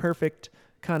kind of perfect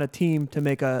kind of team to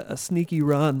make a sneaky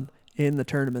run in the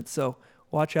tournament. So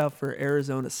watch out for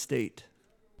Arizona State.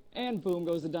 And boom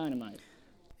goes the dynamite.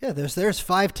 Yeah, there's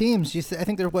 5 teams. I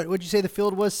think what would you say the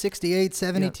field was? 68,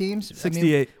 70 teams?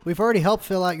 68. I mean, we've already helped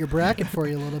fill out your bracket for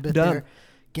you a little bit there.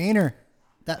 Gainer,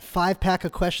 that 5-pack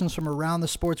of questions from around the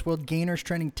sports world, Gainer's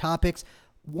Trending Topics.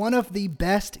 One of the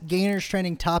best Gainer's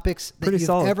Trending Topics that you've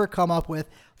ever come up with.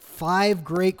 5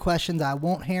 great questions. I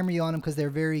won't hammer you on them because they're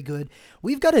very good.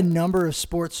 We've got a number of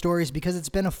sports stories because it's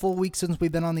been a full week since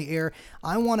we've been on the air.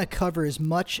 I want to cover as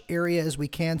much area as we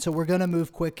can, so we're going to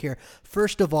move quick here.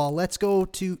 First of all, let's go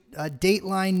to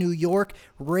Dateline, New York.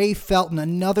 Ray Felton,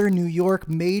 another New York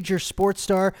major sports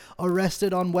star,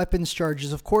 arrested on weapons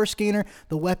charges. Of course, Gainer,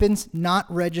 the weapons not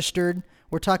registered.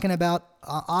 We're talking about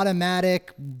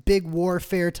automatic, big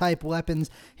warfare type weapons.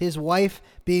 His wife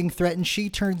being threatened. She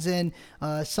turns in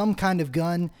some kind of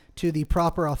gun to the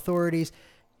proper authorities.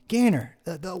 Gainer,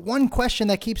 the one question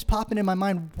that keeps popping in my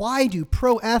mind, why do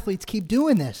pro athletes keep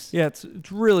doing this? Yeah, it's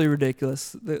really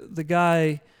ridiculous. The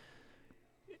guy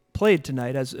played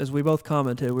tonight, as we both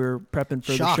commented. We were prepping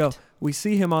for the show. We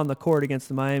see him on the court against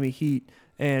the Miami Heat,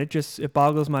 and it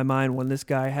boggles my mind when this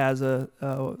guy has a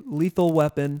lethal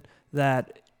weapon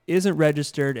that isn't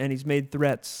registered, and he's made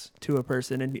threats to a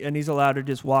person, and he's allowed to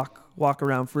just walk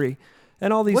around free.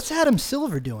 And all these. What's Adam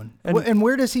Silver doing? And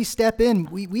where does he step in?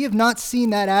 We have not seen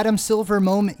that Adam Silver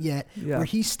moment yet where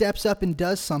he steps up and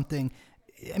does something.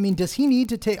 I mean, does he need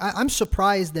to take? I'm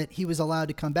surprised that he was allowed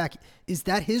to come back. Is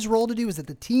that his role to do? Is it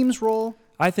the team's role?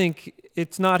 I think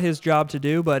it's not his job to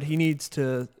do, but he needs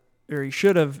to, or he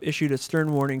should have issued a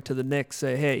stern warning to the Knicks.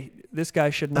 Say, hey, this guy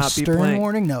should not be playing. Stern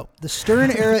warning? No. The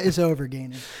Stern era is over,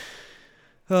 Gainer.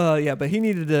 Yeah, but he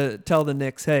needed to tell the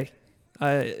Knicks, hey,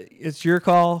 it's your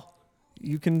call.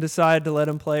 You can decide to let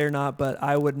him play or not, but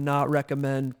I would not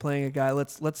recommend playing a guy.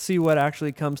 Let's see what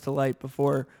actually comes to light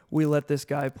before we let this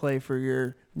guy play for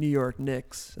your New York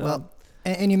Knicks. Well,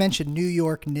 and you mentioned New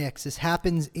York Knicks. This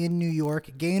happens in New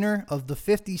York. Gainer, of the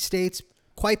 50 states,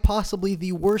 quite possibly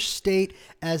the worst state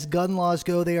as gun laws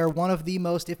go. They are one of the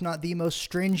most, if not the most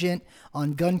stringent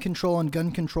on gun control and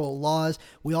gun control laws.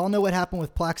 We all know what happened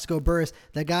with Plaxico Burress.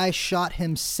 The guy shot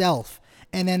himself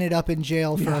and ended up in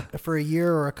jail for a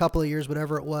year or a couple of years,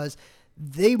 whatever it was.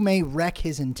 They may wreck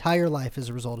his entire life as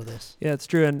a result of this. Yeah, it's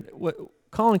true. And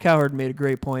Colin Cowherd made a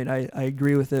great point. I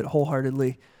agree with it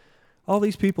wholeheartedly. All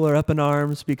these people are up in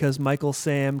arms because Michael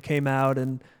Sam came out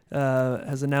and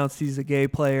has announced he's a gay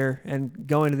player and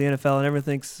going to the NFL, and everyone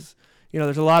thinks,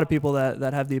 there's a lot of people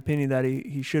that have the opinion that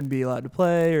he shouldn't be allowed to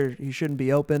play or he shouldn't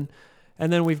be open.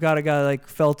 And then we've got a guy like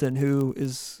Felton who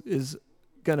is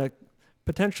going to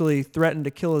potentially threaten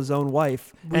to kill his own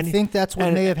wife. I think that's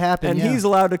what may have happened. And he's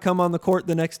allowed to come on the court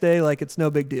the next day like it's no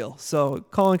big deal. So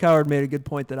Colin Cowherd made a good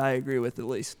point that I agree with at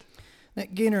least. Now,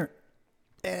 Gainer,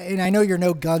 and I know you're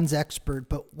no guns expert,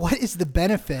 but what is the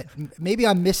benefit? Maybe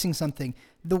I'm missing something.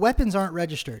 The weapons aren't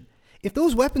registered. If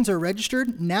those weapons are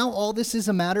registered, now all this is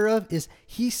a matter of is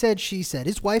he said, she said.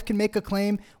 His wife can make a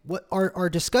claim. What our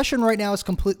discussion right now is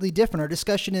completely different. Our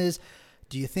discussion is,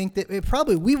 do you think that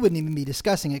we wouldn't even be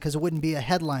discussing it because it wouldn't be a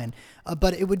headline,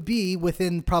 but it would be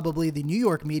within probably the New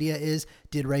York media is,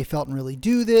 did Ray Felton really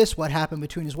do this? What happened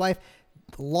between his wife?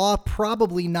 The law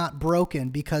probably not broken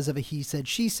because of a he said,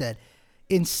 she said.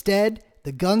 Instead,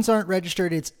 the guns aren't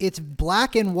registered. It's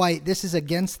black and white. This is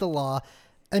against the law.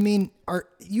 I mean,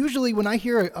 usually when I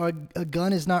hear a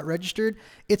gun is not registered,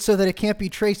 it's so that it can't be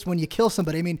traced when you kill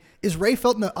somebody. I mean, is Ray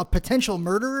Felton a potential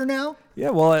murderer now? Yeah,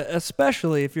 well,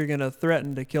 especially if you're going to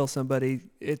threaten to kill somebody,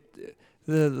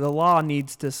 the law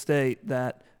needs to state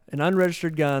that an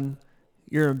unregistered gun,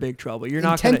 you're in big trouble. You're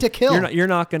Intent to kill. You're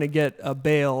not going to get a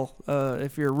bail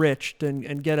if you're rich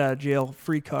and get out of jail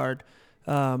free card.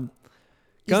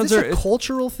 Is this a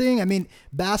cultural thing? I mean,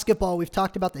 basketball, we've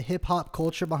talked about the hip-hop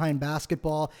culture behind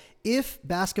basketball. If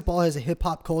basketball has a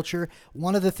hip-hop culture,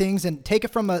 one of the things, and take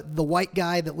it from the white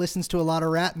guy that listens to a lot of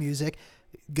rap music,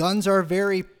 guns are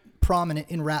very prominent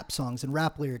in rap songs and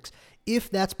rap lyrics. If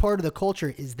that's part of the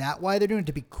culture, is that why they're doing it,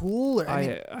 to be cool? Or,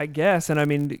 I guess, and I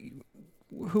mean,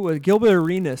 Gilbert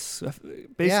Arenas,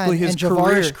 basically his and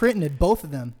career. Javaris Critton had both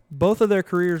of them. Both of their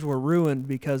careers were ruined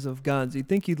because of guns. You'd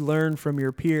think you'd learn from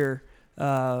your peer. He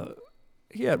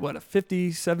had a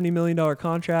 $50-70 million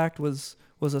contract, was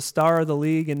a star of the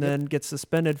league, and then gets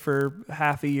suspended for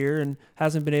half a year and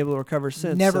hasn't been able to recover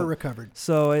since. Never recovered.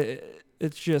 So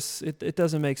it's just it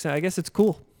doesn't make sense. I guess it's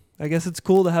cool. I guess it's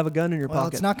cool to have a gun in your pocket. Well,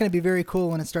 it's not going to be very cool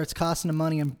when it starts costing them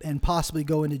money and possibly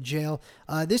go into jail.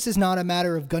 This is not a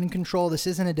matter of gun control. This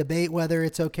isn't a debate whether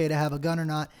it's okay to have a gun or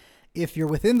not. If you're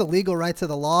within the legal rights of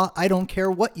the law, I don't care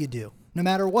what you do, no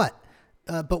matter what.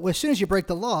 But as soon as you break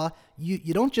the law,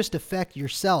 you don't just affect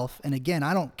yourself. And again,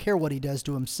 I don't care what he does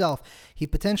to himself. He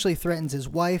potentially threatens his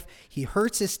wife. He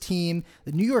hurts his team.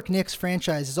 The New York Knicks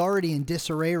franchise is already in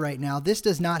disarray right now. This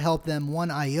does not help them one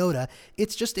iota.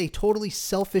 It's just a totally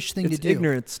selfish thing to do. It's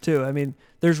ignorance, too. I mean,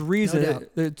 there's reason.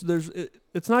 No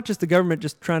It's not just the government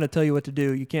just trying to tell you what to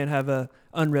do. You can't have a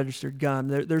unregistered gun.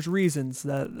 There's reasons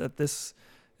that this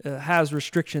has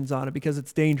restrictions on it because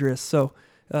it's dangerous. So,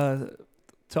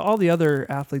 to all the other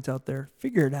athletes out there,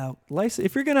 figure it out.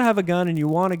 If you're going to have a gun and you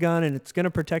want a gun and it's going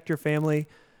to protect your family,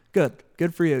 good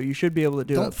for you. You should be able to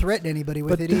do it. Don't threaten anybody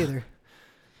with it either.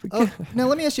 Now,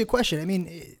 let me ask you a question. I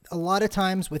mean, a lot of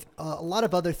times with a lot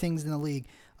of other things in the league,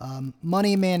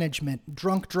 money management,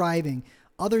 drunk driving,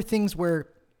 other things where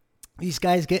these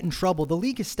guys get in trouble, the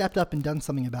league has stepped up and done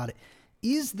something about it.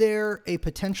 Is there a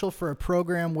potential for a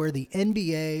program where the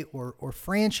NBA or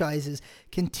franchises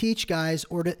can teach guys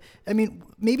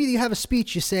maybe you have a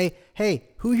speech, you say, hey,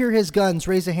 who here has guns?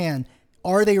 Raise a hand.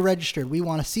 Are they registered? We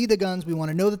want to see the guns. We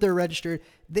want to know that they're registered.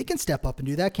 They can step up and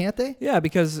do that, can't they? Yeah,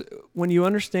 because when you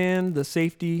understand the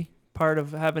safety part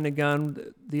of having a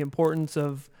gun, the importance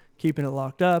of keeping it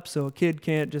locked up so a kid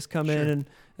can't just come in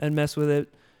and mess with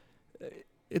it,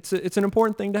 it's an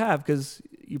important thing to have because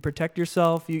you protect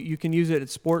yourself. You can use it at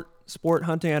sport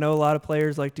hunting. I know a lot of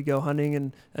players like to go hunting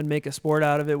and make a sport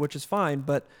out of it, which is fine.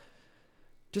 But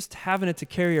just having it to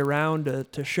carry around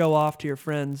to show off to your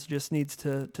friends just needs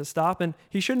to stop. And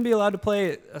he shouldn't be allowed to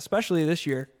play, especially this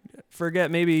year. Forget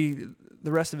maybe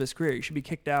the rest of his career. You should be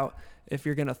kicked out if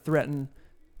you're going to threaten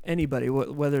anybody,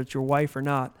 whether it's your wife or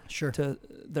not, to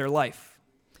their life.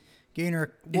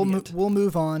 Gainer, we'll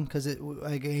move on because it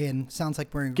again sounds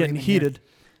like we're in getting heated.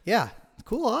 Here. Yeah,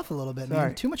 cool off a little bit,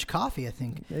 man. Too much coffee, I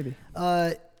think. Maybe.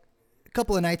 A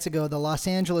couple of nights ago, the Los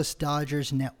Angeles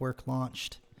Dodgers network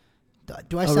launched.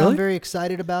 Do I sound very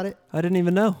excited about it? I didn't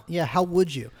even know. Yeah, how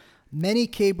would you? Many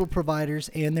cable providers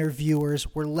and their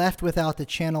viewers were left without the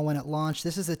channel when it launched.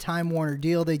 This is a Time Warner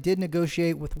deal. They did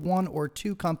negotiate with one or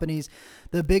two companies,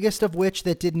 the biggest of which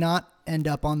that did not end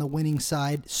up on the winning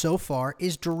side so far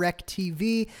is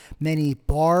DirecTV. Many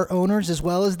bar owners as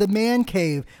well as the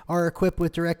ManCave are equipped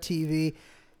with DirecTV.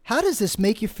 How does this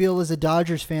make you feel as a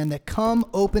Dodgers fan that come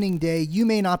opening day, you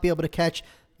may not be able to catch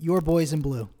your boys in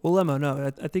blue? Well, Lemo,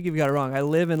 no, I think you've got it wrong. I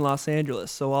live in Los Angeles,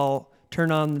 so I'll turn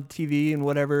on the TV and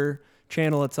whatever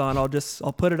channel it's on, I'll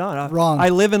put it on. Wrong. I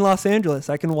live in Los Angeles.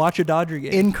 I can watch a Dodger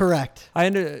game. Incorrect.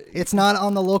 It's not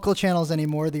on the local channels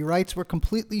anymore. The rights were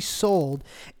completely sold.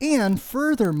 And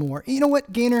furthermore, you know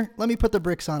what, Gainer? Let me put the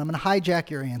bricks on. I'm going to hijack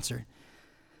your answer.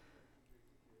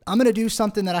 I'm going to do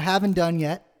something that I haven't done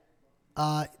yet.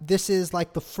 This is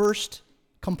like the first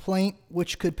complaint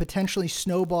which could potentially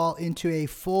snowball into a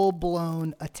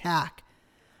full-blown attack.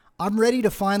 I'm ready to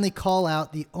finally call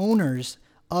out the owners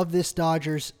of this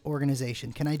Dodgers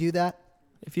organization. Can I do that?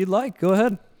 If you'd like, go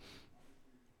ahead.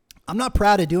 I'm not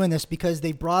proud of doing this because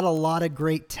they've brought a lot of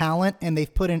great talent and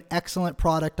they've put an excellent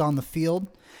product on the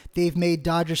field. They've made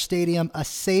Dodger Stadium a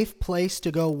safe place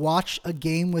to go watch a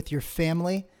game with your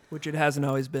family. Which it hasn't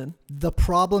always been. The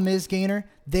problem is, Gainer,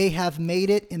 they have made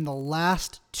it in the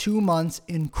last 2 months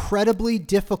incredibly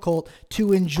difficult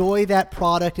to enjoy that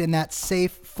product in that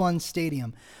safe, fun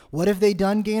stadium. What have they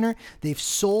done, Gainer? They've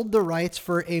sold the rights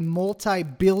for a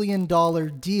multi-billion-dollar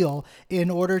deal in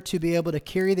order to be able to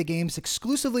carry the games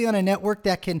exclusively on a network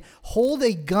that can hold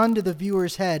a gun to the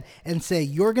viewer's head and say,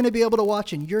 you're going to be able to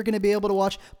watch and you're going to be able to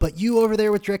watch, but you over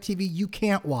there with DirecTV, you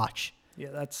can't watch.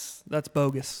 Yeah, that's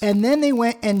bogus. And then they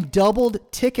went and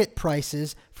doubled ticket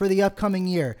prices for the upcoming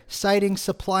year, citing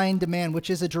supply and demand,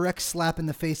 which is a direct slap in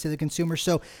the face to the consumer.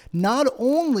 So not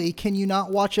only can you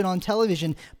not watch it on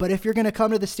television, but if you're going to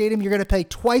come to the stadium, you're going to pay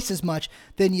twice as much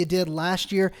than you did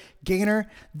last year. Gainer,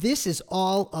 this is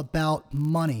all about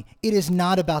money. It is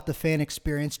not about the fan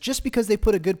experience. Just because they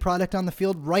put a good product on the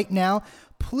field right now,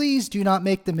 please do not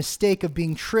make the mistake of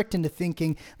being tricked into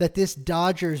thinking that this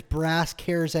Dodgers brass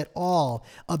cares at all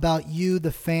about you,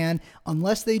 the fan,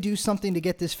 unless they do something to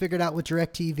get this figured out with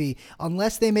DirecTV,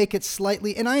 unless they make it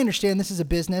slightly, and I understand this is a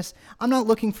business. I'm not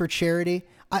looking for charity.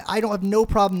 I don't have no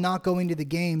problem not going to the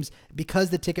games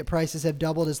because the ticket prices have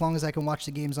doubled as long as I can watch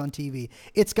the games on TV.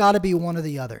 It's got to be one or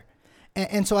the other.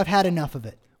 And so I've had enough of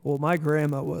it. Well, my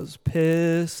grandma was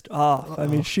pissed off. Uh-oh. I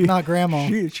mean, Not grandma.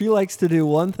 She likes to do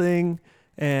one thing,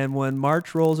 and when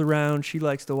March rolls around, she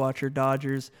likes to watch her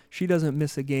Dodgers. She doesn't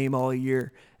miss a game all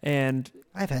year. And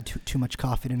I've had too much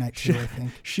coffee tonight, too, I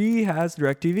think. She has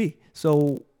DirecTV.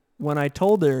 So when I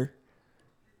told her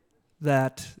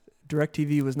that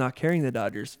DirecTV was not carrying the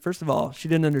Dodgers, first of all, she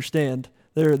didn't understand.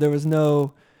 There was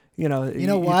no, You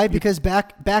know why? Because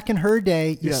back in her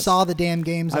day, you Yes. saw the damn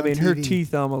games on TV. her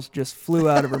teeth almost just flew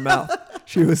out of her mouth.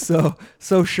 She was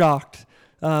so shocked.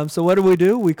 So what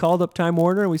did? We called up Time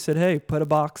Warner and we said, hey, put a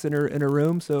box in her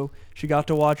room. So she got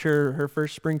to watch her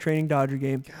first spring training Dodger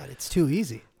game. God, it's too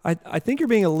easy. I think you're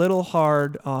being a little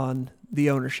hard on the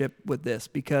ownership with this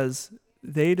because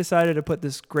they decided to put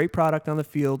this great product on the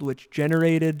field, which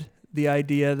generated the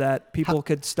idea that people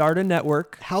could start a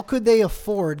network. How could they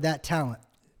afford that talent?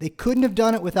 They couldn't have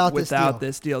done it without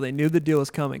this deal. They knew the deal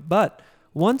was coming. But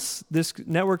once this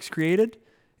network's created,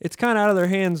 it's kind of out of their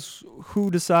hands who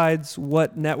decides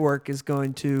what network is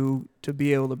going to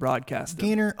be able to broadcast it.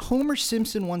 Gainer, Homer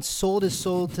Simpson once sold his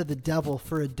soul to the devil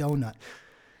for a donut.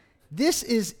 This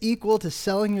is equal to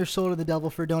selling your soul to the devil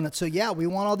for a donut. So, yeah, we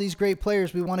want all these great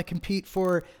players. We want to compete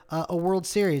for a World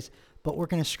Series, but we're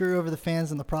going to screw over the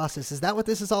fans in the process. Is that what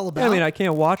this is all about? Yeah, I mean, I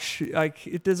can't watch.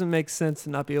 It doesn't make sense to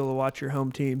not be able to watch your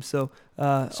home team. So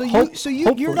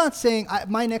you're not saying.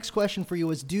 My next question for you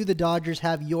was: do the Dodgers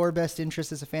have your best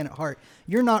interest as a fan at heart?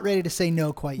 You're not ready to say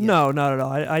no quite yet. No, not at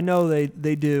all. I know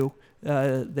they do.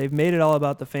 They've made it all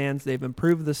about the fans. They've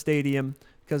improved the stadium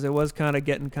because it was kind of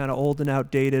getting kind of old and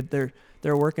outdated.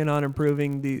 They're working on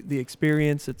improving the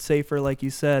experience. It's safer, like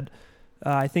you said.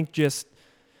 I think just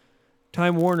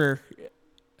Time Warner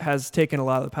has taken a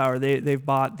lot of the power. They've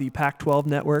bought the Pac-12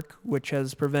 network, which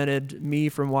has prevented me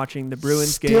from watching the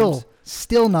Bruins games.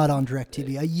 Still not on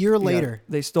DirecTV. A year later,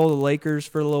 they stole the Lakers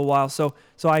for a little while. So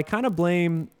I kind of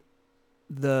blame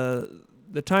the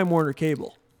Time Warner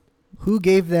cable. Who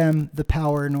gave them the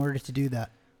power in order to do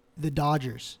that? The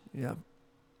Dodgers. Yeah.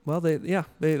 Well,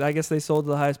 I guess they sold to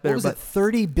the highest bidder. What was it,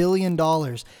 $30 billion?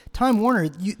 Time Warner,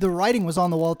 the writing was on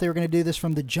the wall that they were going to do this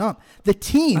from the jump. The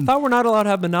team. I thought we're not allowed to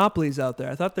have monopolies out there.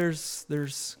 I thought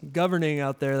there's governing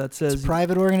out there that says it's a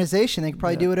private organization. They can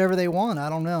probably do whatever they want. I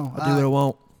don't know. I'll do what I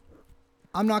won't.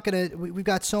 I'm not going to. We've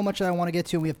got so much that I want to get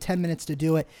to, and we have 10 minutes to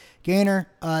do it. Gainer,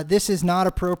 this is not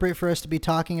appropriate for us to be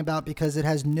talking about because it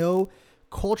has no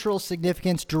cultural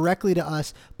significance directly to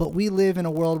us, but we live in a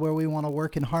world where we want to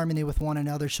work in harmony with one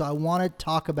another, so I want to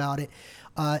talk about it.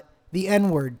 The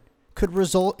N-word could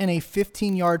result in a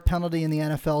 15-yard penalty in the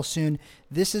NFL soon.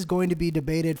 This is going to be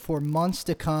debated for months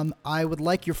to come. I would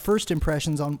like your first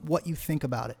impressions on what you think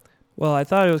about it. Well, I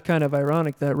thought it was kind of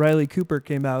ironic that Riley Cooper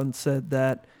came out and said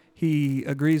that he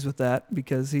agrees with that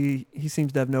because he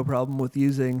seems to have no problem with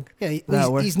using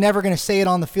that word. He's never going to say it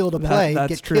on the field of play.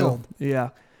 That's get true. Killed.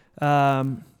 Yeah.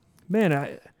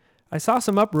 Man, I saw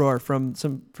some uproar from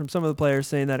some of the players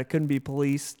saying that it couldn't be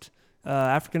policed,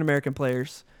 African American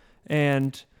players,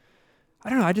 and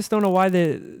I don't know. I just don't know why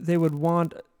they would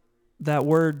want that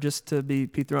word just to be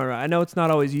thrown around. I know it's not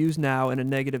always used now in a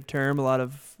negative term. A lot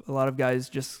of guys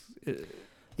just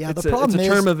yeah. The problem it's a is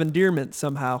term of endearment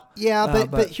somehow. Yeah,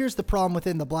 but here's the problem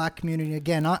within the black community.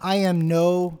 Again, I'm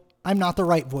not the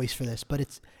right voice for this, but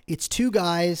it's two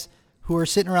guys who are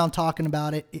sitting around talking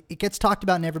about it. It gets talked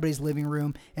about in everybody's living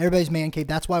room, everybody's man cave.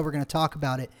 That's why we're going to talk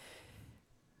about it.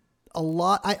 a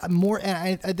lot.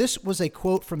 This was a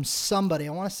quote from somebody.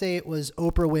 I want to say it was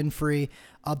Oprah Winfrey,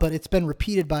 but it's been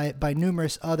repeated by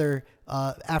numerous other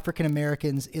African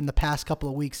Americans in the past couple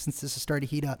of weeks since this has started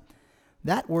to heat up.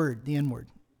 That word, the N-word,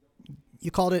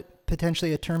 you called it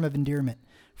potentially a term of endearment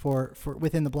for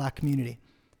within the black community.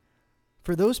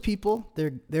 For those people,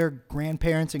 their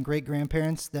grandparents and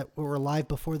great-grandparents that were alive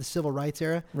before the civil rights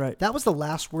era, right, that was the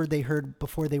last word they heard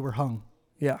before they were hung.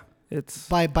 Yeah, it's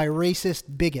by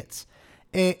racist bigots.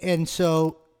 And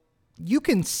so you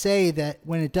can say that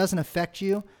when it doesn't affect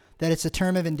you, that it's a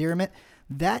term of endearment.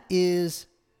 That is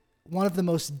one of the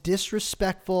most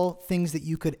disrespectful things that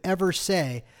you could ever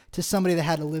say to somebody that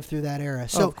had to live through that era.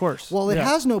 So, of course. While it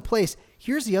has no place,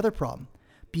 here's the other problem.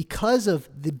 Because of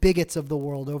the bigots of the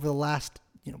world over the last,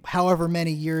 however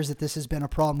many years that this has been a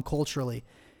problem culturally,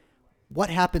 what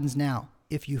happens now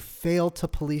if you fail to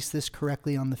police this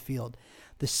correctly on the field?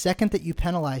 The second that you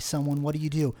penalize someone, what do?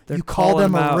 You call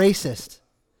them a racist.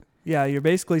 Yeah, you're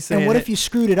basically saying. And what if you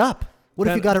screwed it up? What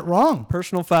if you got it wrong?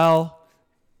 Personal foul,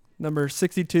 number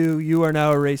 62, you are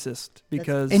now a racist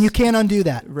because. And you can't undo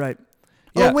that. Right.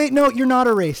 Yeah. Oh, wait, no, you're not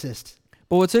a racist.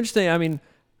 But what's interesting, I mean,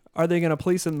 are they going to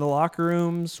police in the locker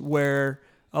rooms where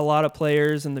a lot of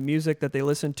players and the music that they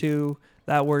listen to,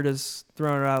 that word is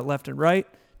thrown out left and right?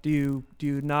 Do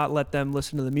you not let them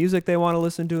listen to the music they want to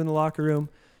listen to in the locker room?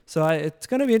 So it's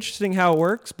going to be interesting how it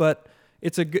works, but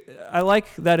I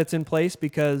like that it's in place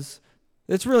because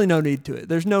it's really no need to it.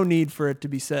 There's no need for it to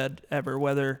be said ever,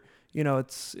 whether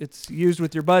it's used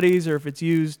with your buddies or if it's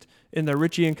used in the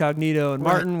Richie Incognito and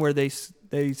Martin where they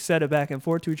said it back and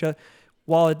forth to each other.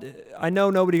 While I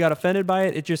know nobody got offended by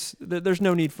it, there's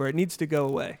no need for it. It needs to go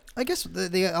away. I guess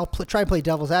I'll try and play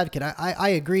devil's advocate. I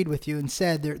agreed with you and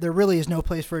said there really is no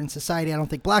place for it in society. I don't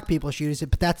think black people should use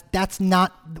it, but that's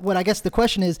not what I guess the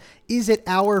question is it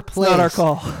our place? It's not our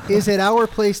call. Is it our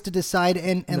place to decide?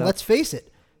 And No. Let's face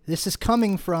it, this is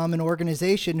coming from an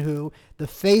organization who the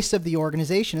face of the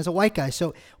organization is a white guy.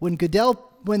 So when the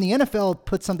NFL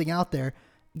puts something out there,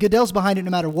 Goodell's behind it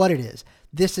no matter what it is.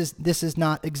 This is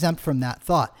not exempt from that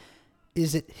thought.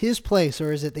 Is it his place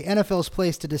or is it the NFL's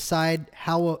place to decide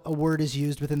how a word is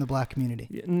used within the black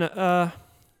community?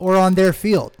 Or on their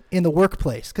field, in the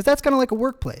workplace? Because that's kind of like a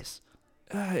workplace.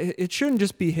 It shouldn't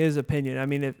just be his opinion. I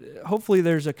mean, hopefully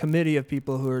there's a committee of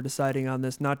people who are deciding on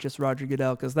this, not just Roger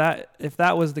Goodell, because if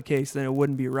that was the case, then it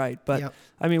wouldn't be right. But, yep.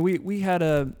 I mean, we had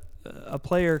a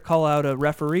player call out a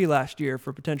referee last year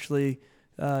for potentially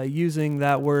using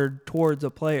that word towards a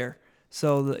player.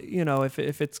 So,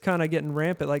 if it's kind of getting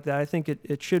rampant like that, I think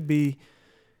it should be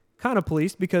kind of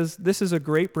policed because this is a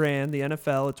great brand, the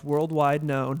NFL. It's worldwide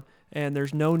known, and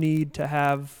there's no need to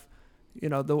have,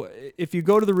 if you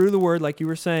go to the root of the word, like you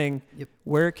were saying, yep.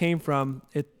 where it came from,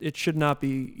 it should not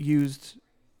be used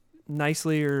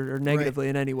nicely or negatively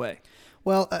in any way.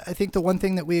 Well, I think the one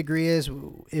thing that we agree is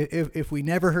if we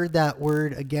never heard that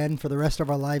word again for the rest of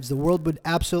our lives, the world would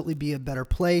absolutely be a better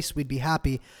place. We'd be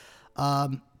happy.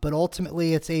 But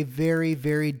ultimately, it's a very,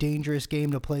 very dangerous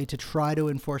game to play to try to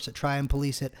enforce it, try and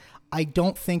police it. I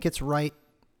don't think it's right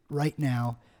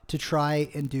now to try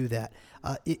and do that.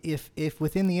 If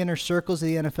within the inner circles of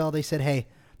the NFL, they said, hey,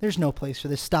 there's no place for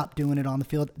this, stop doing it on the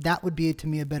field, that would be, to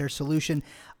me, a better solution.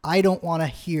 I don't want to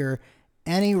hear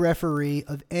any referee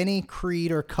of any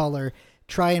creed or color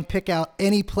try and pick out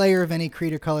any player of any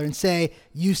creed or color and say,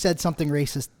 you said something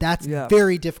racist. That's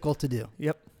very difficult to do.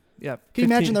 Yep. Yeah. Can you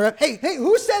imagine the ref? Hey,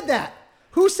 who said that?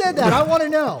 Who said that? I want to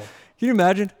know. Can you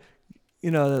imagine,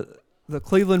 the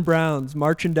Cleveland Browns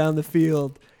marching down the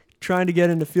field, trying to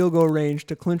get into field goal range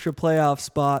to clinch a playoff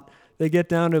spot. They get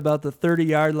down to about the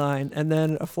 30-yard line, and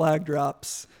then a flag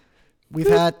drops. We've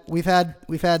had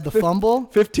the fumble.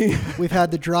 15. We've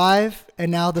had the drive, and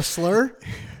now the slur.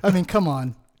 I mean, come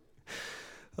on.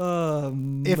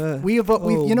 If we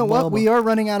we are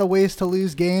running out of ways to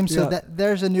lose games, so that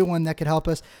there's a new one that could help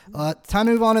us. Time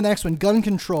to move on to the next one: gun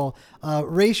control,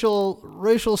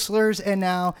 racial slurs, and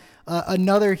now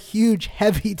another huge,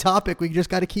 heavy topic. We just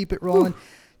got to keep it rolling.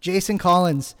 Jason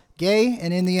Collins, gay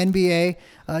and in the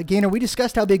NBA. Gaynor, we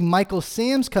discussed how big Michael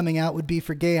Sam's coming out would be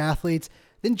for gay athletes.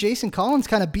 Then Jason Collins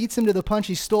kind of beats him to the punch.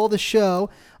 He stole the show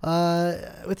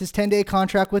with his 10-day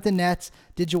contract with the Nets.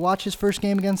 Did you watch his first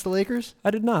game against the Lakers?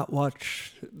 I did not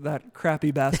watch that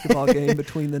crappy basketball game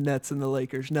between the Nets and the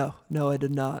Lakers. No, I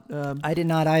did not. I did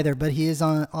not either, but he is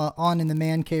on in the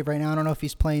ManCave right now. I don't know if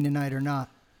he's playing tonight or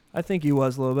not. I think he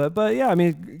was a little bit. But, yeah, I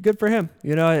mean, good for him.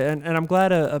 And I'm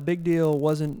glad a big deal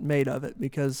wasn't made of it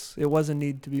because it wasn't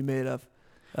need to be made of.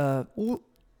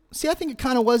 See, I think it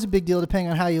kind of was a big deal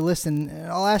depending on how you listen.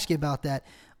 I'll ask you about that.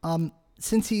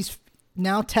 Since he's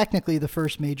now technically the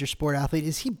first major sport athlete.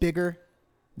 Is he bigger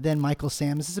than Michael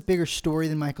Sam? Is this a bigger story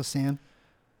than Michael Sam?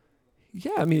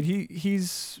 Yeah, I mean,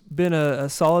 he's been a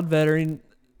solid veteran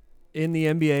in the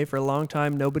NBA for a long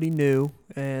time. Nobody knew,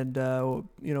 and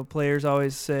players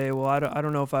always say, "Well, I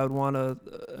don't know if I would want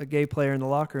a gay player in the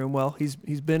locker room." Well, he's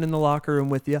been in the locker room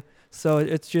with you, so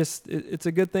it's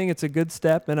a good thing. It's a good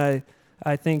step, and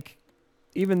I think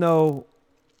even though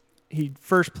he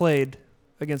first played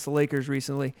against the Lakers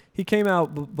recently, he came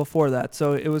out before that,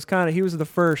 so it was he was the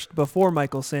first before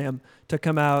Michael Sam to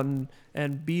come out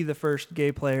and be the first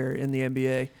gay player in the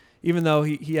NBA, even though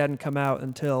he hadn't come out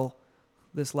until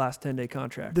this last 10-day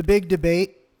contract. The big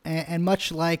debate, and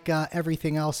much like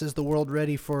everything else, is the world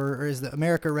ready for, or is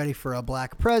America ready for a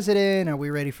black president? Are we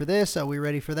ready for this? Are we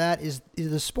ready for that? Is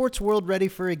the sports world ready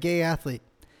for a gay athlete?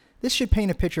 This should paint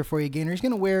a picture for you, Gainer. He's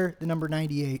going to wear the number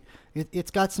 98.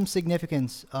 It's got some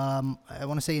significance. I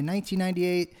want to say in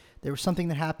 1998, there was something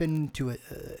that happened to a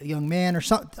young man or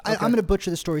something. Okay. I'm going to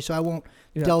butcher the story, so I won't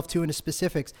delve too into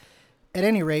specifics. At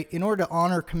any rate, in order to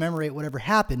honor, commemorate whatever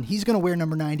happened, he's going to wear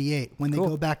number 98 when they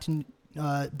go back to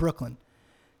Brooklyn.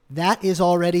 That is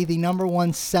already the number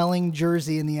one selling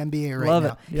jersey in the NBA right Love now.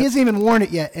 It. Yep. He hasn't even worn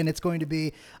it yet, and it's going to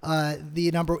be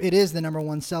it is the number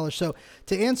one seller. So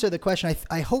to answer the question,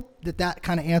 I hope that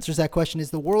kind of answers that question.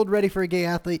 Is the world ready for a gay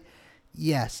athlete?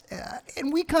 Yes.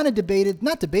 And we kind of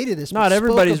not debated this. Not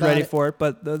everybody's ready it. for it,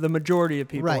 but the majority of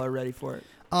people are ready for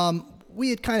it.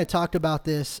 We had kind of talked about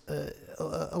this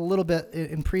a little bit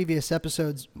in previous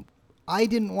episodes. I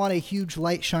didn't want a huge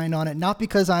light shined on it, not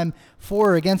because I'm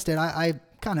for or against it. I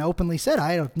kind of openly said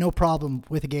I have no problem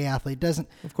with a gay athlete.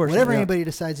 Of course, whatever anybody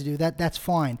decides to do, that's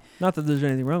fine. Not that there's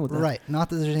anything wrong with that. Right. Not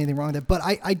that there's anything wrong with that. But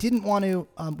I didn't want to,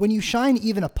 when you shine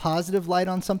even a positive light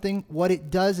on something, what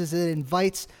it does is it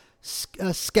invites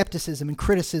skepticism and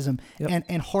criticism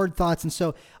and hard thoughts. And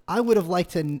so I would have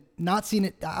liked to not seen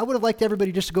it. I would have liked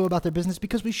everybody just to go about their business,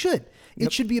 because we should.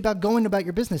 It should be about going about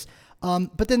your business.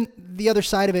 But then the other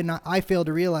side of it, and I failed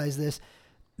to realize this,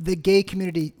 the gay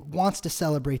community wants to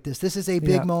celebrate this. This is a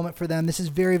big moment for them. This is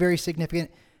very, very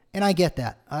significant. And I get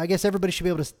that. I guess everybody should be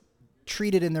able to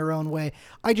treat it in their own way.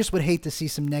 I just would hate to see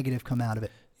some negative come out of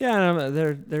it. Yeah,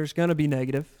 there's going to be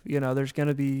negative. There's going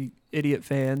to be idiot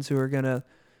fans who are going to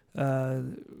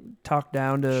talk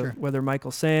down to whether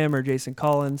Michael Sam or Jason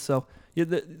Collins. So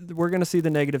we're going to see the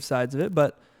negative sides of it,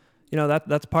 but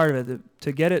that's part of it.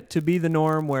 To get it to be the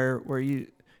norm where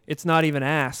it's not even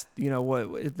asked,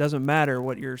 it doesn't matter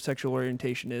what your sexual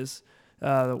orientation is.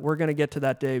 We're going to get to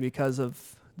that day because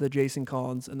of the Jason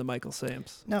Collins and the Michael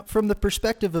Sams. Now, from the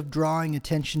perspective of drawing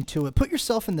attention to it, put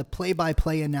yourself in the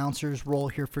play-by-play announcer's role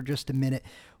here for just a minute.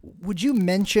 Would you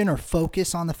mention or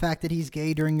focus on the fact that he's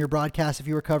gay during your broadcast if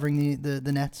you were covering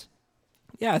the Nets?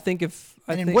 Yeah, I think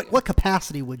what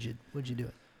capacity would you do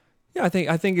it? Yeah, I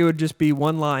think it would just be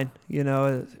one line.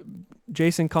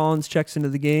 Jason Collins checks into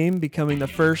the game, becoming the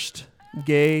first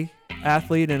gay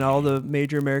athlete in all the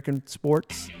major American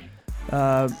sports.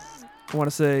 I want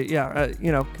to say,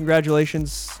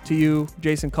 congratulations to you,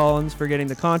 Jason Collins, for getting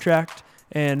the contract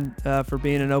and for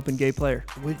being an open gay player.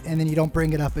 And then you don't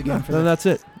bring it up again for that. Then that's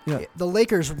it. Yeah.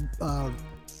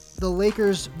 The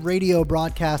Lakers radio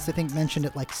broadcast, I think, mentioned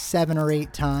it like 7 or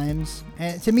 8 times,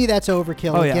 and to me that's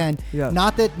overkill. Oh, again, yeah.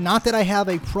 Not that I have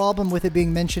a problem with it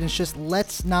being mentioned. It's just,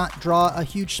 let's not draw a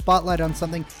huge spotlight on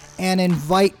something and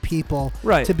invite people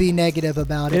to be negative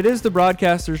about it. It is the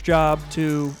broadcaster's job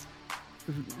to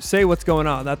say what's going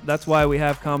on. That's why we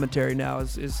have commentary now,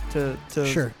 is to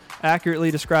accurately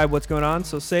describe what's going on.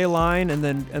 So say a line and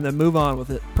then move on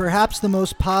with it. Perhaps the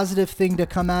most positive thing to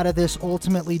come out of this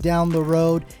ultimately down the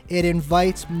road, it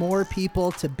invites more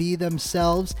people to be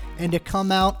themselves and to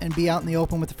come out and be out in the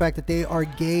open with the fact that they are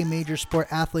gay major sport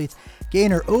athletes.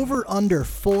 Gainer, over under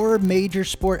 4 major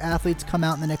sport athletes come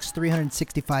out in the next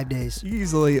 365 days.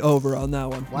 Easily over on that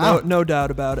one. Wow. No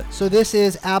doubt about it. So this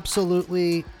is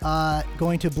absolutely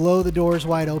going to blow the doors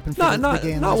wide open for the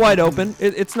gay and not wide open.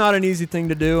 It's not an easy thing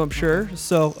to do, I'm sure.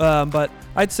 So, but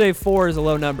I'd say 4 is a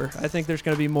low number. I think there's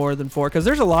going to be more than 4 because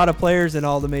there's a lot of players in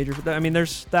all the major. I mean,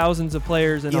 there's thousands of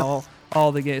players in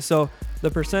all the gays. So the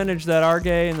percentage that are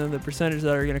gay and then the percentage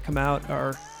that are going to come out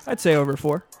are, I'd say, over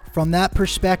 4. From that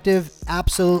perspective,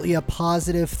 absolutely a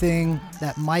positive thing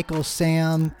that Michael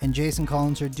Sam and Jason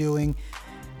Collins are doing.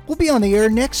 We'll be on the air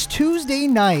next Tuesday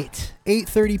night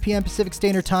 8:30 p.m. Pacific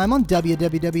Standard Time on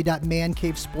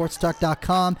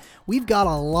www.mancavesportstalk.com. We've got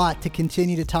a lot to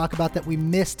continue to talk about that we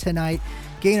missed tonight.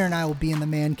 Gaynor and I will be in the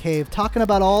Man Cave talking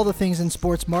about all the things in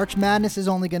sports. March Madness is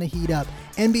only going to heat up.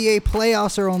 NBA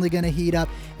playoffs are only going to heat up.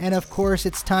 And of course,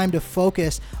 it's time to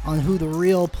focus on who the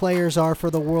real players are for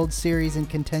the World Series in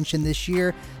contention this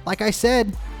year. Like I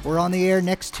said, we're on the air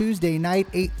next Tuesday night,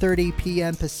 8:30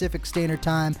 p.m. Pacific Standard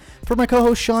Time. For my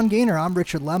co-host Sean Gaynor, I'm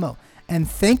Richard Lemo. And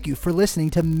thank you for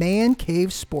listening to Man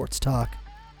Cave Sports Talk.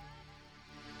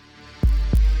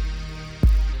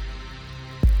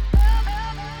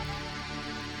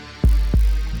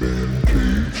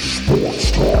 ManCave Sports